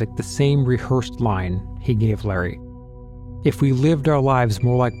gave Isaac the same rehearsed line he gave Larry. "If we lived our lives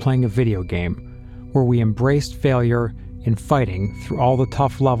more like playing a video game, where we embraced failure and fighting through all the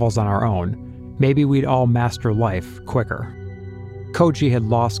tough levels on our own, maybe we'd all master life quicker." Koji had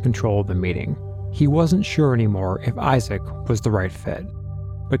lost control of the meeting. He wasn't sure anymore if Isaac was the right fit.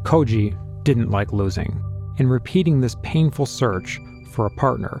 But Koji didn't like losing, and repeating this painful search for a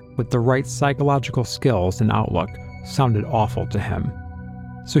partner with the right psychological skills and outlook sounded awful to him.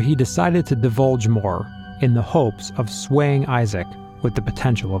 So he decided to divulge more in the hopes of swaying Isaac with the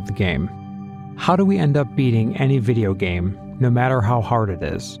potential of the game. "How do we end up beating any video game, no matter how hard it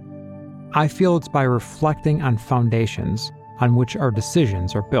is? I feel it's by reflecting on foundations on which our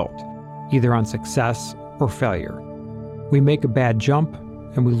decisions are built, either on success or failure. We make a bad jump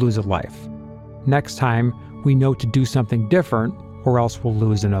and we lose a life. Next time, we know to do something different or else we'll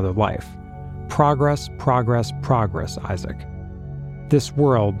lose another life. Progress, progress, progress, Isaac. This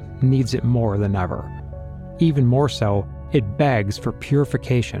world needs it more than ever. Even more so, it begs for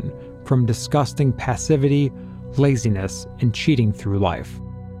purification from disgusting passivity, laziness, and cheating through life.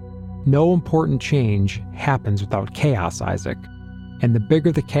 No important change happens without chaos, Isaac. And the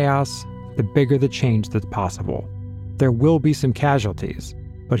bigger the chaos, the bigger the change that's possible. There will be some casualties,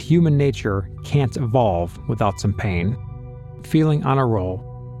 but human nature can't evolve without some pain." Feeling on a roll,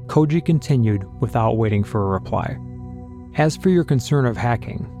 Koji continued without waiting for a reply. "As for your concern of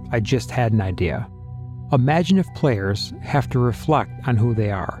hacking, I just had an idea. Imagine if players have to reflect on who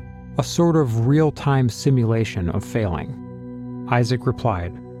they are, a sort of real-time simulation of failing." Isaac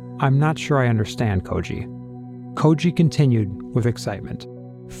replied, "I'm not sure I understand, Koji." Koji continued with excitement,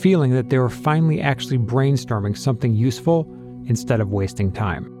 feeling that they were finally actually brainstorming something useful instead of wasting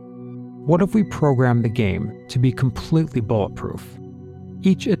time. "What if we program the game to be completely bulletproof?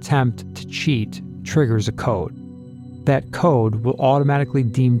 Each attempt to cheat triggers a code. That code will automatically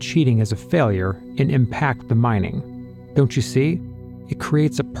deem cheating as a failure and impact the mining. Don't you see? It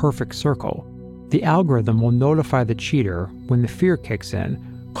creates a perfect circle. The algorithm will notify the cheater when the fear kicks in,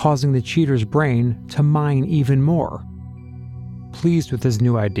 causing the cheater's brain to mine even more." Pleased with his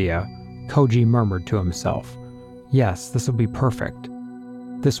new idea, Koji murmured to himself, "Yes, this will be perfect.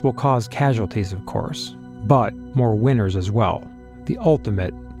 This will cause casualties, of course, but more winners as well. The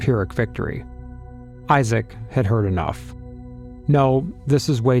ultimate Pyrrhic victory." Isaac had heard enough. "No, this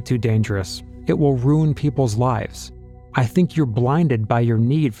is way too dangerous. It will ruin people's lives. I think you're blinded by your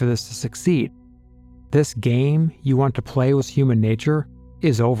need for this to succeed. This game you want to play with human nature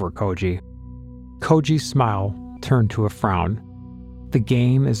is over, Koji." Koji's smile turned to a frown. The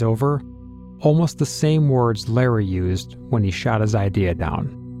game is over? Almost the same words Larry used when he shot his idea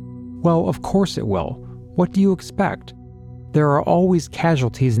down. Well, of course it will. What do you expect? There are always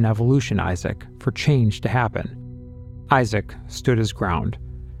casualties in evolution, Isaac, for change to happen. Isaac stood his ground.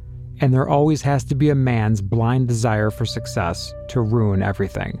 And there always has to be a man's blind desire for success to ruin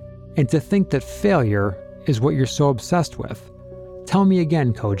everything. And to think that failure is what you're so obsessed with. Tell me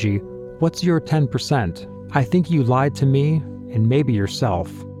again, Koji, what's your 10%? I think you lied to me, and maybe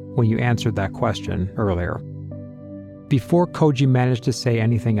yourself, when you answered that question earlier. Before Koji managed to say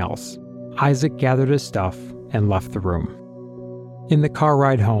anything else, Isaac gathered his stuff and left the room. In the car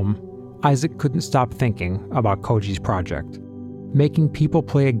ride home, Isaac couldn't stop thinking about Koji's project. Making people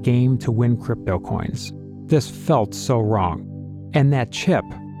play a game to win crypto coins. This felt so wrong. And that chip.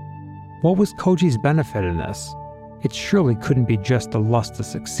 What was Koji's benefit in this? It surely couldn't be just the lust to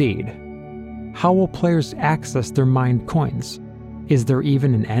succeed. How will players access their mined coins? Is there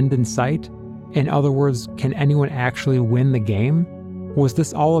even an end in sight? In other words, can anyone actually win the game? Was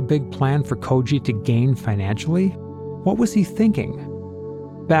this all a big plan for Koji to gain financially? What was he thinking?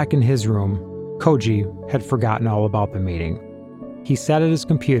 Back in his room, Koji had forgotten all about the meeting. He sat at his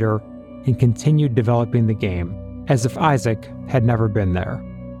computer and continued developing the game as if Isaac had never been there.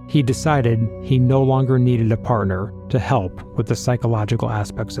 He decided he no longer needed a partner to help with the psychological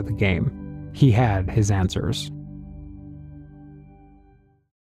aspects of the game. He had his answers.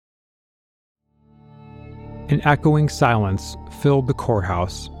 An echoing silence filled the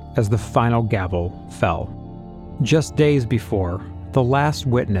courthouse as the final gavel fell. Just days before, the last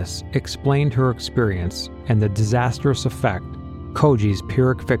witness explained her experience and the disastrous effect Koji's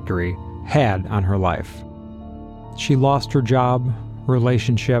Pyrrhic victory had on her life. She lost her job,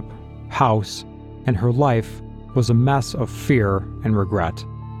 relationship, house, and her life was a mess of fear and regret.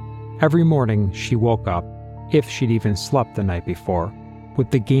 Every morning she woke up, if she'd even slept the night before,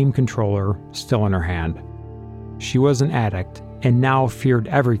 with the game controller still in her hand. She was an addict and now feared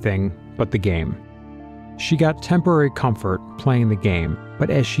everything but the game. She got temporary comfort playing the game, but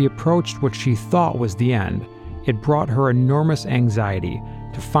as she approached what she thought was the end, it brought her enormous anxiety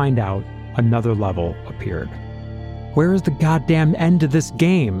to find out another level appeared. "Where is the goddamn end to this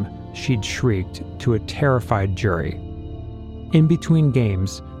game?" she'd shrieked to a terrified jury. In between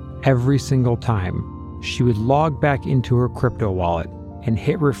games, every single time, she would log back into her crypto wallet and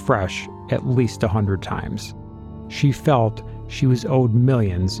hit refresh at least 100 times. She felt she was owed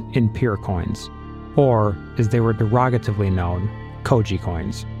millions in Pyrrh coins, or, as they were derogatively known, Koji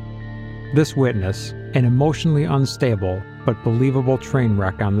coins. This witness, an emotionally unstable but believable train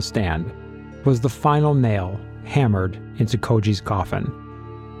wreck on the stand, was the final nail hammered into Koji's coffin.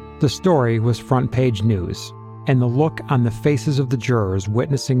 The story was front-page news, and the look on the faces of the jurors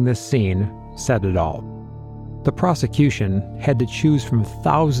witnessing this scene said it all. The prosecution had to choose from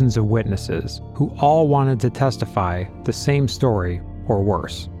thousands of witnesses who all wanted to testify the same story or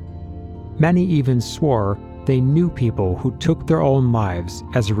worse. Many even swore they knew people who took their own lives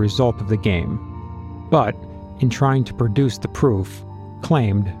as a result of the game, but, in trying to produce the proof,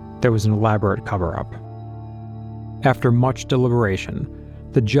 claimed there was an elaborate cover-up. After much deliberation,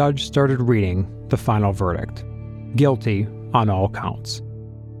 the judge started reading the final verdict: guilty on all counts.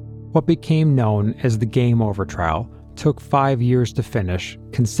 What became known as the Game Over trial took 5 years to finish,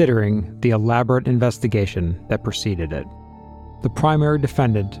 considering the elaborate investigation that preceded it. The primary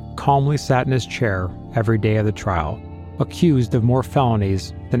defendant calmly sat in his chair every day of the trial, accused of more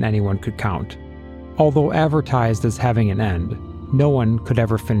felonies than anyone could count. Although advertised as having an end, no one could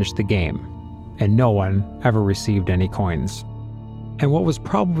ever finish the game, and no one ever received any coins. And what was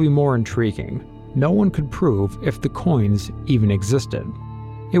probably more intriguing, no one could prove if the coins even existed.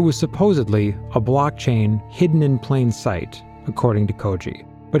 It was supposedly a blockchain hidden in plain sight, according to Koji,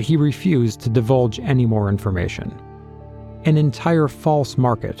 but he refused to divulge any more information. An entire false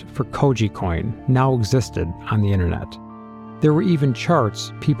market for Koji coin now existed on the internet. There were even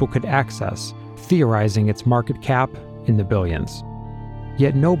charts people could access, theorizing its market cap in the billions.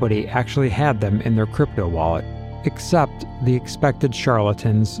 Yet nobody actually had them in their crypto wallet, except the expected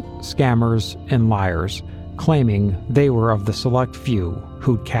charlatans, scammers, and liars, claiming they were of the select few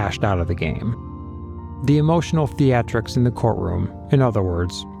who'd cashed out of the game. The emotional theatrics in the courtroom, in other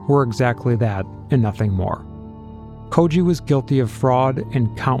words, were exactly that and nothing more. Koji was guilty of fraud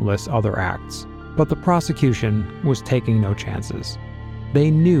and countless other acts, but the prosecution was taking no chances. They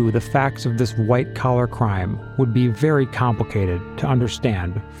knew the facts of this white-collar crime would be very complicated to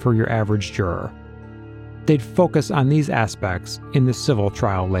understand for your average juror. They'd focus on these aspects in the civil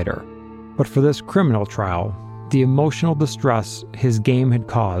trial later, but for this criminal trial, the emotional distress his game had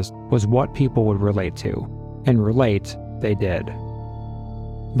caused was what people would relate to, and relate they did.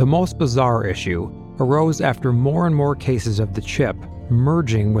 The most bizarre issue arose after more and more cases of the chip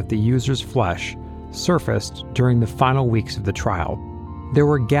merging with the user's flesh surfaced during the final weeks of the trial. There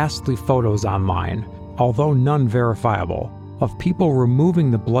were ghastly photos online, although none verifiable, of people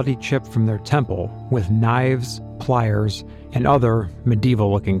removing the bloody chip from their temple with knives, pliers, and other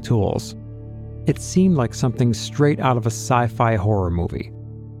medieval-looking tools. It seemed like something straight out of a sci-fi horror movie.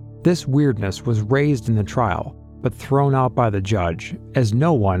 This weirdness was raised in the trial, but thrown out by the judge, as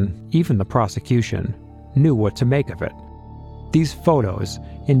no one, even the prosecution, knew what to make of it. These photos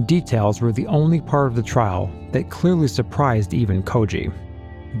and details were the only part of the trial that clearly surprised even Koji.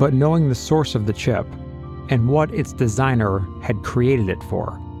 But knowing the source of the chip, and what its designer had created it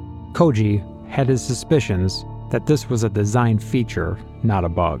for, Koji had his suspicions that this was a design feature, not a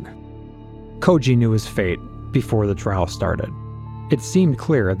bug. Koji knew his fate before the trial started. It seemed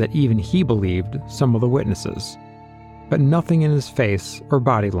clear that even he believed some of the witnesses, but nothing in his face or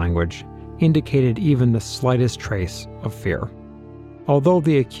body language indicated even the slightest trace of fear. Although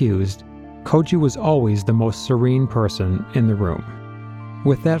the accused, Koji was always the most serene person in the room.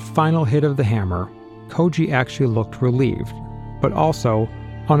 With that final hit of the hammer, Koji actually looked relieved, but also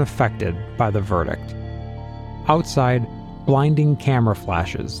unaffected by the verdict. Outside, blinding camera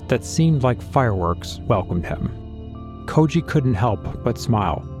flashes that seemed like fireworks welcomed him. Koji couldn't help but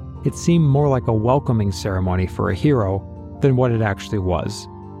smile. It seemed more like a welcoming ceremony for a hero than what it actually was,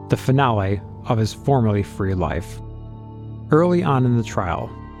 the finale of his formerly free life. Early on in the trial,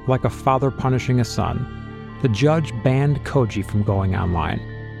 like a father punishing a son, the judge banned Koji from going online.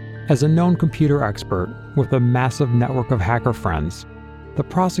 As a known computer expert with a massive network of hacker friends, the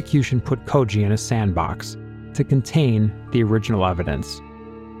prosecution put Koji in a sandbox to contain the original evidence.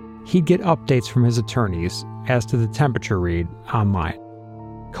 He'd get updates from his attorneys as to the temperature read online.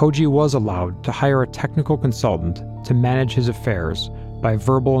 Koji was allowed to hire a technical consultant to manage his affairs by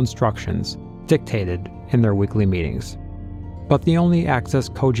verbal instructions dictated in their weekly meetings. But the only access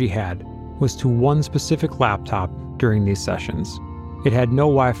Koji had was to one specific laptop during these sessions. It had no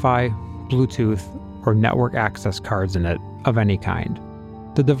Wi-Fi, Bluetooth, or network access cards in it of any kind.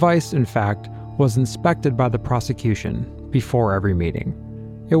 The device, in fact, was inspected by the prosecution before every meeting.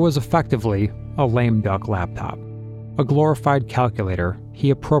 It was effectively a lame duck laptop, a glorified calculator he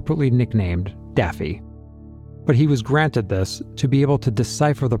appropriately nicknamed Daffy. But he was granted this to be able to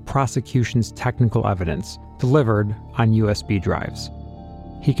decipher the prosecution's technical evidence delivered on USB drives.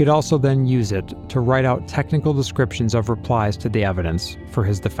 He could also then use it to write out technical descriptions of replies to the evidence for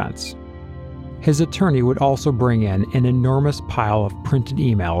his defense. His attorney would also bring in an enormous pile of printed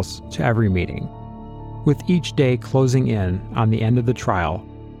emails to every meeting. With each day closing in on the end of the trial,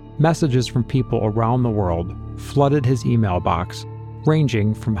 messages from people around the world flooded his email box,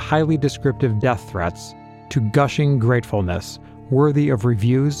 ranging from highly descriptive death threats to gushing gratefulness worthy of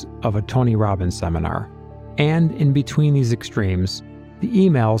reviews of a Tony Robbins seminar. And in between these extremes, the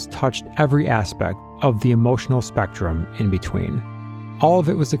emails touched every aspect of the emotional spectrum in between. All of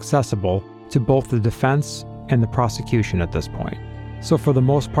it was accessible to both the defense and the prosecution at this point. So for the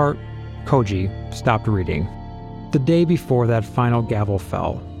most part, Koji stopped reading. The day before that final gavel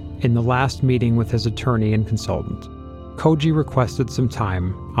fell, in the last meeting with his attorney and consultant, Koji requested some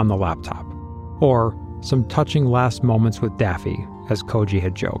time on the laptop, or some touching last moments with Daffy, as Koji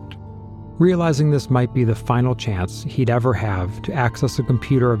had joked. Realizing this might be the final chance he'd ever have to access a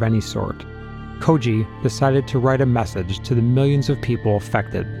computer of any sort, Koji decided to write a message to the millions of people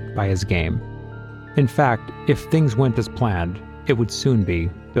affected by his game. In fact, if things went as planned, it would soon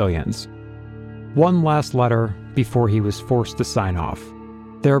be billions. One last letter before he was forced to sign off,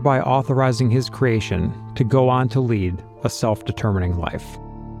 thereby authorizing his creation to go on to lead a self-determining life.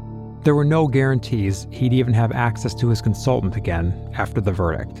 There were no guarantees he'd even have access to his consultant again after the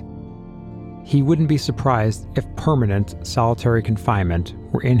verdict. He wouldn't be surprised if permanent solitary confinement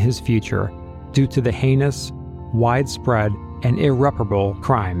were in his future due to the heinous, widespread, and irreparable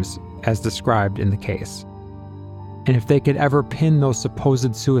crimes as described in the case. And if they could ever pin those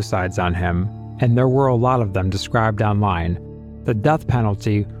supposed suicides on him, and there were a lot of them described online, the death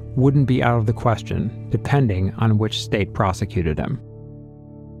penalty wouldn't be out of the question, depending on which state prosecuted him.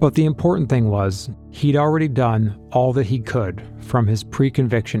 But the important thing was, he'd already done all that he could from his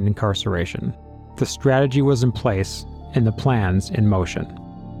pre-conviction incarceration. The strategy was in place, and the plans in motion.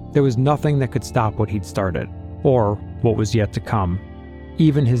 There was nothing that could stop what he'd started, or what was yet to come.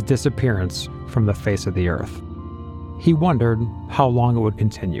 even his disappearance from the face of the earth. He wondered how long it would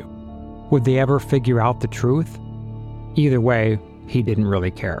continue. Would they ever figure out the truth? Either way, he didn't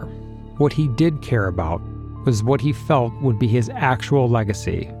really care. What he did care about was what he felt would be his actual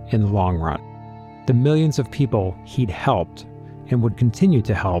legacy in the long run. The millions of people he'd helped and would continue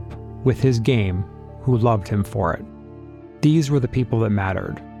to help with his game who loved him for it. These were the people that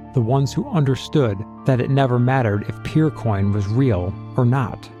mattered, the ones who understood that it never mattered if Peercoin was real or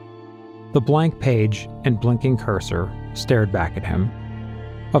not. The blank page and blinking cursor stared back at him.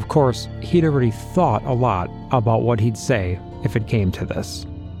 Of course, he'd already thought a lot about what he'd say if it came to this.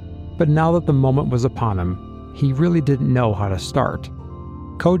 But now that the moment was upon him, he really didn't know how to start.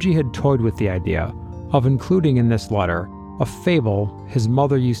 Koji had toyed with the idea of including in this letter a fable his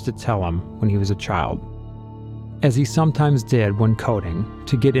mother used to tell him when he was a child. As he sometimes did when coding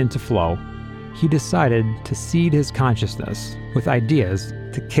to get into flow, he decided to seed his consciousness with ideas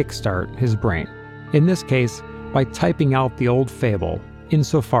to kickstart his brain. In this case, by typing out the old fable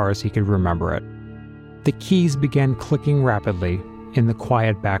insofar as he could remember it. The keys began clicking rapidly in the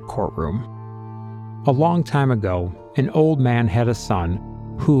quiet back courtroom. A long time ago, an old man had a son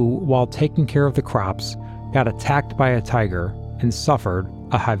who, while taking care of the crops, got attacked by a tiger and suffered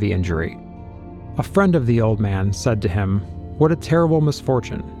a heavy injury. A friend of the old man said to him, "What a terrible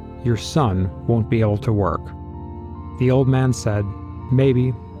misfortune. Your son won't be able to work." The old man said,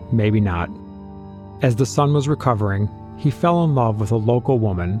 "Maybe, maybe not." As the son was recovering, he fell in love with a local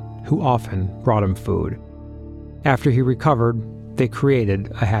woman who often brought him food. After he recovered, they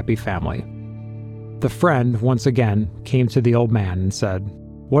created a happy family. The friend once again came to the old man and said,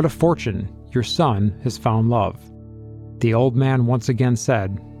 "What a fortune, your son has found love." The old man once again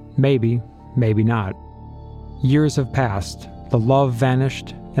said, "Maybe, maybe not." Years have passed, the love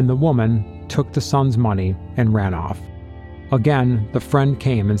vanished, and the woman took the son's money and ran off. Again, the friend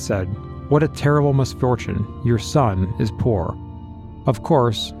came and said, "What a terrible misfortune, your son is poor." Of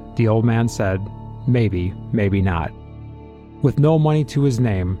course, the old man said, "Maybe, maybe not." With no money to his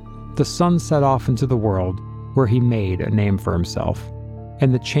name, the son set off into the world where he made a name for himself,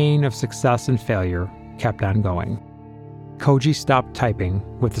 and the chain of success and failure kept on going. Koji stopped typing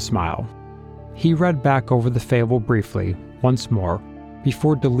with a smile. He read back over the fable briefly once more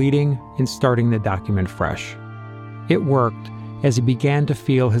before deleting and starting the document fresh. It worked as he began to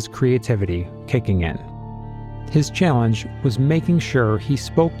feel his creativity kicking in. His challenge was making sure he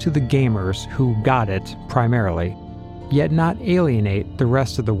spoke to the gamers who got it primarily, yet not alienate the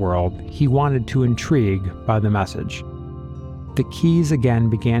rest of the world he wanted to intrigue by the message. The keys again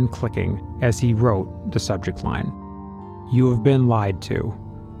began clicking as he wrote the subject line. "You have been lied to.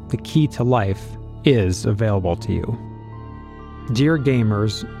 The key to life is available to you." Dear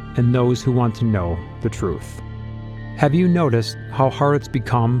gamers and those who want to know the truth, have you noticed how hard it's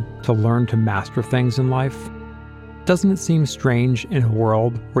become to learn to master things in life? Doesn't it seem strange in a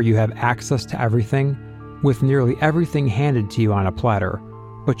world where you have access to everything, with nearly everything handed to you on a platter,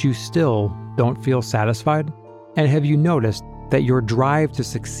 but you still don't feel satisfied? And have you noticed that your drive to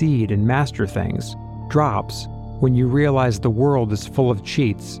succeed and master things drops when you realize the world is full of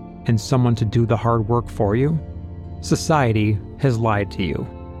cheats and someone to do the hard work for you? Society has lied to you.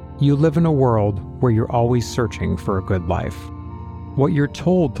 You live in a world where you're always searching for a good life. What you're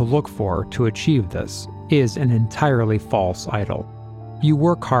told to look for to achieve this is an entirely false idol. You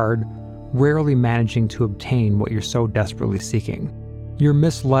work hard, rarely managing to obtain what you're so desperately seeking. You're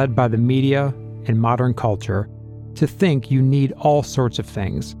misled by the media and modern culture to think you need all sorts of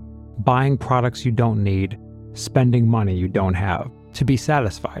things, buying products you don't need, spending money you don't have, to be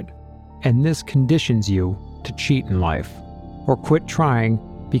satisfied. And this conditions you to cheat in life, or quit trying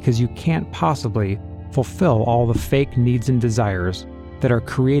because you can't possibly fulfill all the fake needs and desires that are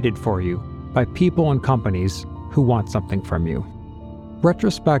created for you by people and companies who want something from you.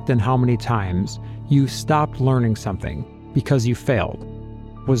 Retrospect on how many times you stopped learning something because you failed.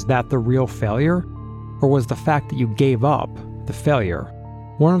 Was that the real failure? Or was the fact that you gave up the failure?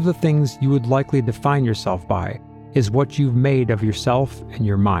 One of the things you would likely define yourself by is what you've made of yourself and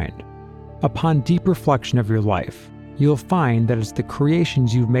your mind. Upon deep reflection of your life, you'll find that it's the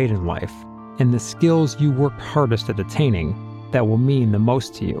creations you've made in life and the skills you worked hardest at attaining that will mean the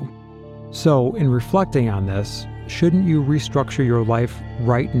most to you. So, in reflecting on this, shouldn't you restructure your life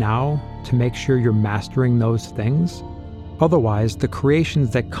right now to make sure you're mastering those things? Otherwise, the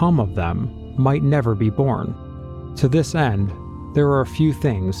creations that come of them might never be born. To this end, there are a few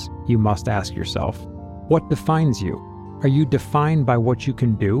things you must ask yourself. What defines you? Are you defined by what you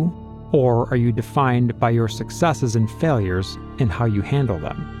can do? Or are you defined by your successes and failures and how you handle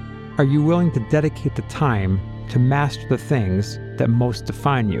them? Are you willing to dedicate the time to master the things that most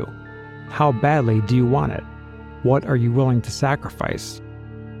define you? How badly do you want it? What are you willing to sacrifice?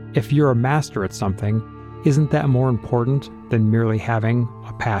 If you're a master at something, isn't that more important than merely having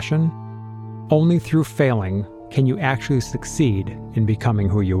a passion? Only through failing can you actually succeed in becoming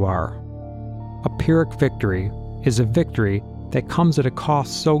who you are. A Pyrrhic victory is a victory that comes at a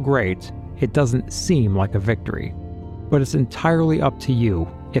cost so great it doesn't seem like a victory, but it's entirely up to you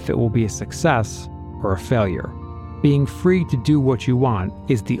if it will be a success or a failure. Being free to do what you want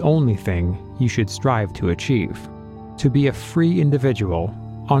is the only thing you should strive to achieve. To be a free individual,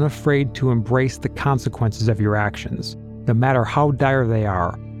 unafraid to embrace the consequences of your actions, no matter how dire they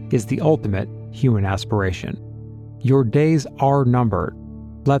are, is the ultimate human aspiration. Your days are numbered.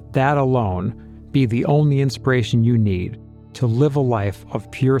 Let that alone be the only inspiration you need to live a life of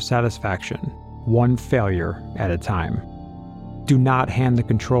pure satisfaction, one failure at a time. Do not hand the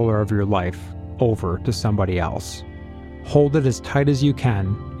controller of your life over to somebody else. Hold it as tight as you can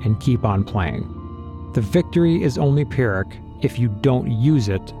and keep on playing. The victory is only Pyrrhic if you don't use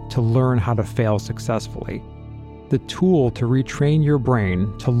it to learn how to fail successfully. The tool to retrain your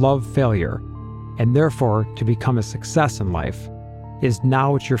brain to love failure, and therefore to become a success in life, is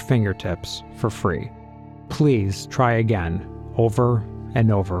now at your fingertips for free. Please try again, over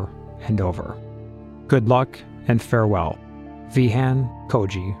and over and over. Good luck and farewell. Vihan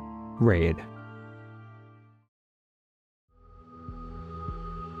Koji, Raid.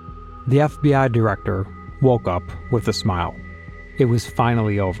 The FBI director woke up with a smile. It was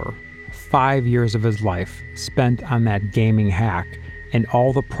finally over. 5 years of his life spent on that gaming hack and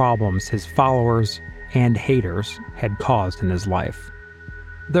all the problems his followers and haters had caused in his life.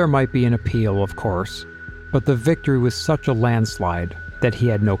 There might be an appeal, of course, but the victory was such a landslide that he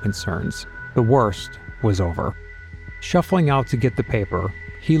had no concerns. The worst was over. Shuffling out to get the paper,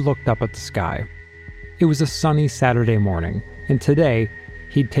 he looked up at the sky. It was a sunny Saturday morning, and today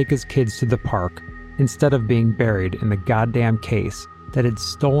he'd take his kids to the park instead of being buried in the goddamn case that had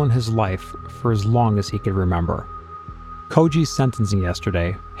stolen his life for as long as he could remember. Koji's sentencing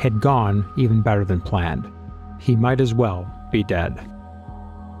yesterday had gone even better than planned. He might as well be dead.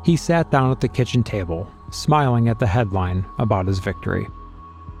 He sat down at the kitchen table, smiling at the headline about his victory.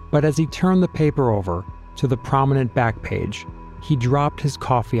 But as he turned the paper over to the prominent back page, he dropped his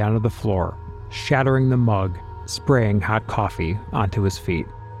coffee onto the floor, shattering the mug, spraying hot coffee onto his feet.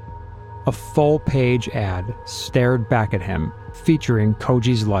 A full-page ad stared back at him, featuring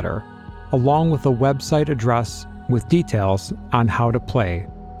Koji's letter, along with a website address with details on how to play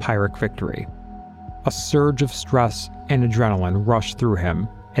Pyrrhic Victory. A surge of stress and adrenaline rushed through him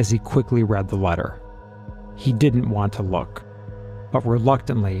as he quickly read the letter. He didn't want to look, but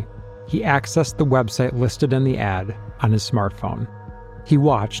reluctantly, he accessed the website listed in the ad on his smartphone. He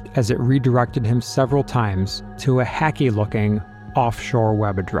watched as it redirected him several times to a hacky-looking offshore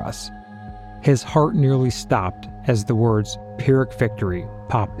web address. His heart nearly stopped as the words Pyrrhic Victory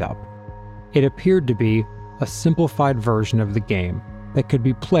popped up. It appeared to be a simplified version of the game that could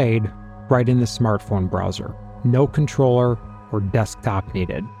be played right in the smartphone browser. No controller or desktop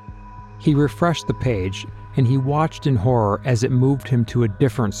needed. He refreshed the page and he watched in horror as it moved him to a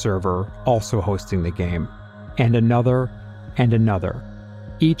different server also hosting the game, and another,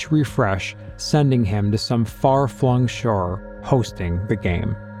 each refresh sending him to some far-flung shore hosting the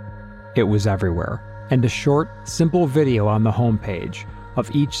game. It was everywhere, and a short, simple video on the homepage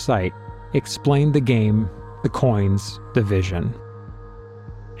of each site explained the game, the coins, the vision.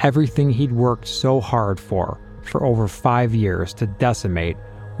 Everything he'd worked so hard for over 5 years to decimate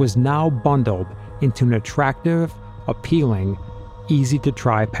was now bundled into an attractive, appealing,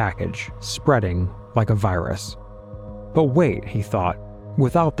 easy-to-try package, spreading like a virus. But wait, he thought,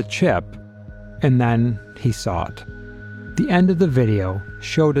 without the chip, and then he saw it. The end of the video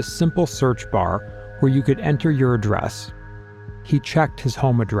showed a simple search bar where you could enter your address. He checked his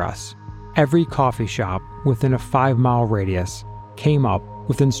home address. Every coffee shop within a 5-mile radius came up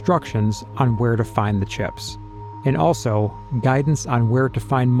with instructions on where to find the chips, and also guidance on where to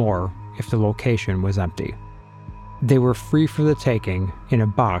find more if the location was empty. They were free for the taking in a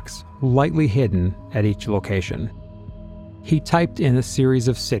box lightly hidden at each location. He typed in a series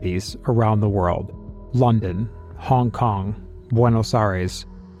of cities around the world: London, Hong Kong, Buenos Aires,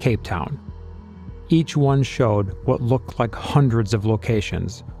 Cape Town. Each one showed what looked like hundreds of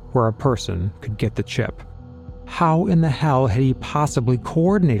locations where a person could get the chip. How in the hell had he possibly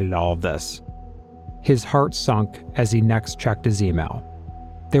coordinated all of this? His heart sunk as he next checked his email.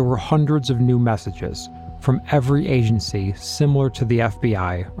 There were hundreds of new messages from every agency similar to the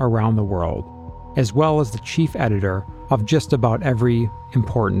FBI around the world, as well as the chief editor of just about every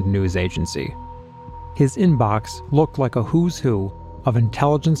important news agency. His inbox looked like a who's who of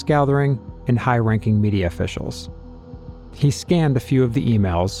intelligence gathering and high-ranking media officials. He scanned a few of the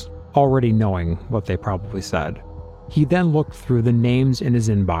emails, already knowing what they probably said. He then looked through the names in his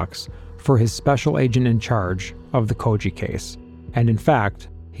inbox for his special agent in charge of the Koji case, and in fact,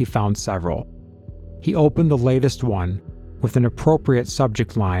 he found several. He opened the latest one with an appropriate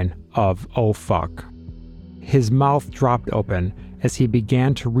subject line of "oh fuck." His mouth dropped open as he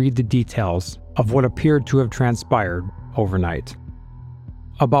began to read the details of what appeared to have transpired overnight.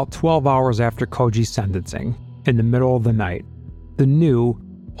 About 12 hours after Koji's sentencing, in the middle of the night, the new,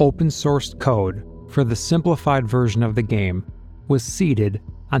 open-sourced code for the simplified version of the game was seeded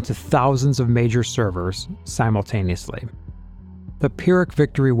onto thousands of major servers simultaneously. The Pyrrhic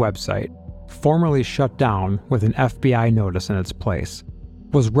Victory website, formerly shut down with an FBI notice in its place,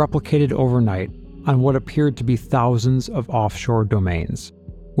 was replicated overnight on what appeared to be thousands of offshore domains,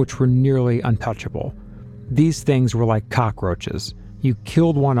 which were nearly untouchable. These things were like cockroaches. You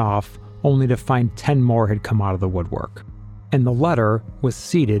killed one off only to find 10 more had come out of the woodwork. And the letter was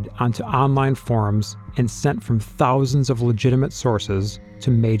seeded onto online forums and sent from thousands of legitimate sources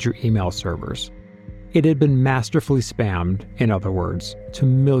to major email servers. It had been masterfully spammed, in other words, to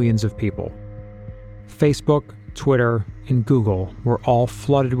millions of people. Facebook, Twitter, and Google were all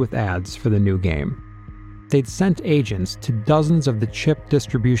flooded with ads for the new game. They'd sent agents to dozens of the chip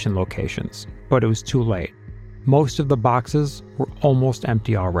distribution locations, but it was too late. Most of the boxes were almost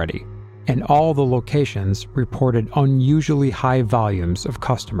empty already, and all the locations reported unusually high volumes of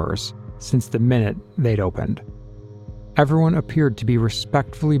customers since the minute they'd opened. Everyone appeared to be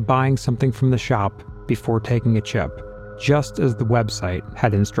respectfully buying something from the shop before taking a chip, just as the website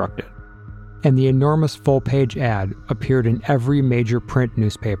had instructed. And the enormous full-page ad appeared in every major print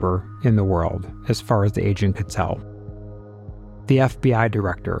newspaper in the world, as far as the agent could tell. The FBI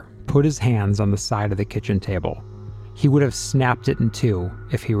director put his hands on the side of the kitchen table. He would have snapped it in two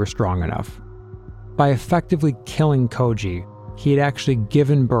if he were strong enough. By effectively killing Koji, he had actually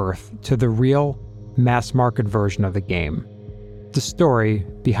given birth to the real, mass-market version of the game. The story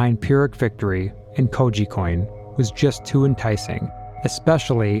behind Pyrrhic Victory and Koji Coin was just too enticing,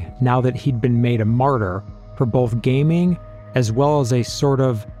 especially now that he'd been made a martyr for both gaming as well as a sort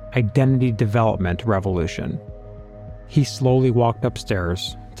of identity development revolution. He slowly walked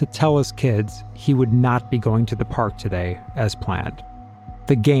upstairs to tell his kids he would not be going to the park today as planned.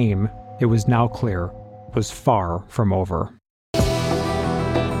 The game, it was now clear, was far from over.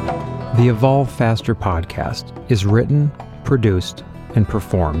 The Evolve Faster podcast is written, produced, and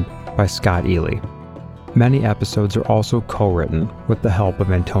performed by Scott Ely. Many episodes are also co-written with the help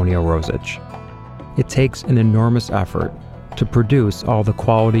of Antonio Rosic. It takes an enormous effort to produce all the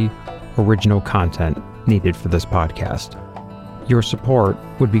quality, original content needed for this podcast. Your support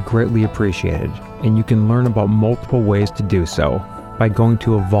would be greatly appreciated, and you can learn about multiple ways to do so by going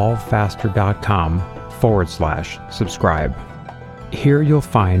to evolvefaster.com/subscribe. Here you'll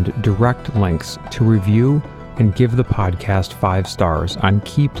find direct links to review and give the podcast 5 stars on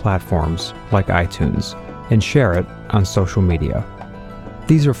key platforms like iTunes, and share it on social media.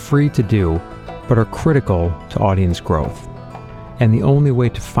 These are free to do, but are critical to audience growth. And the only way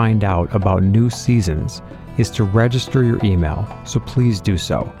to find out about new seasons is to register your email, so please do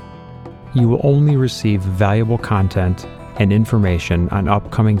so. You will only receive valuable content and information on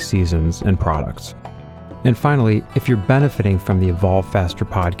upcoming seasons and products. And finally, if you're benefiting from the Evolve Faster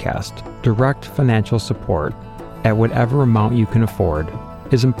podcast, direct financial support at whatever amount you can afford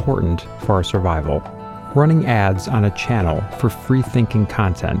is important for our survival. Running ads on a channel for free-thinking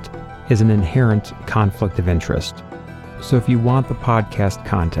content is an inherent conflict of interest. So if you want the podcast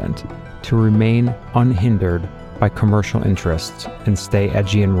content to remain unhindered by commercial interests and stay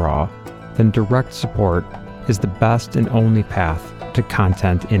edgy and raw, then direct support is the best and only path to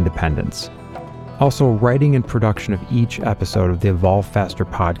content independence. Also, writing and production of each episode of the Evolve Faster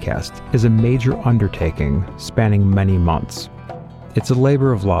podcast is a major undertaking spanning many months. It's a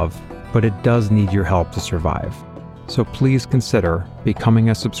labor of love, but it does need your help to survive. So please consider becoming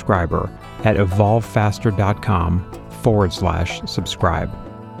a subscriber at evolvefaster.com/subscribe.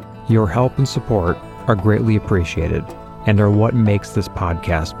 Your help and support are greatly appreciated and are what makes this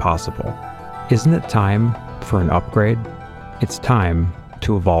podcast possible. Isn't it time for an upgrade? It's time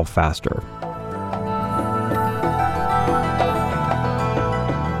to evolve faster.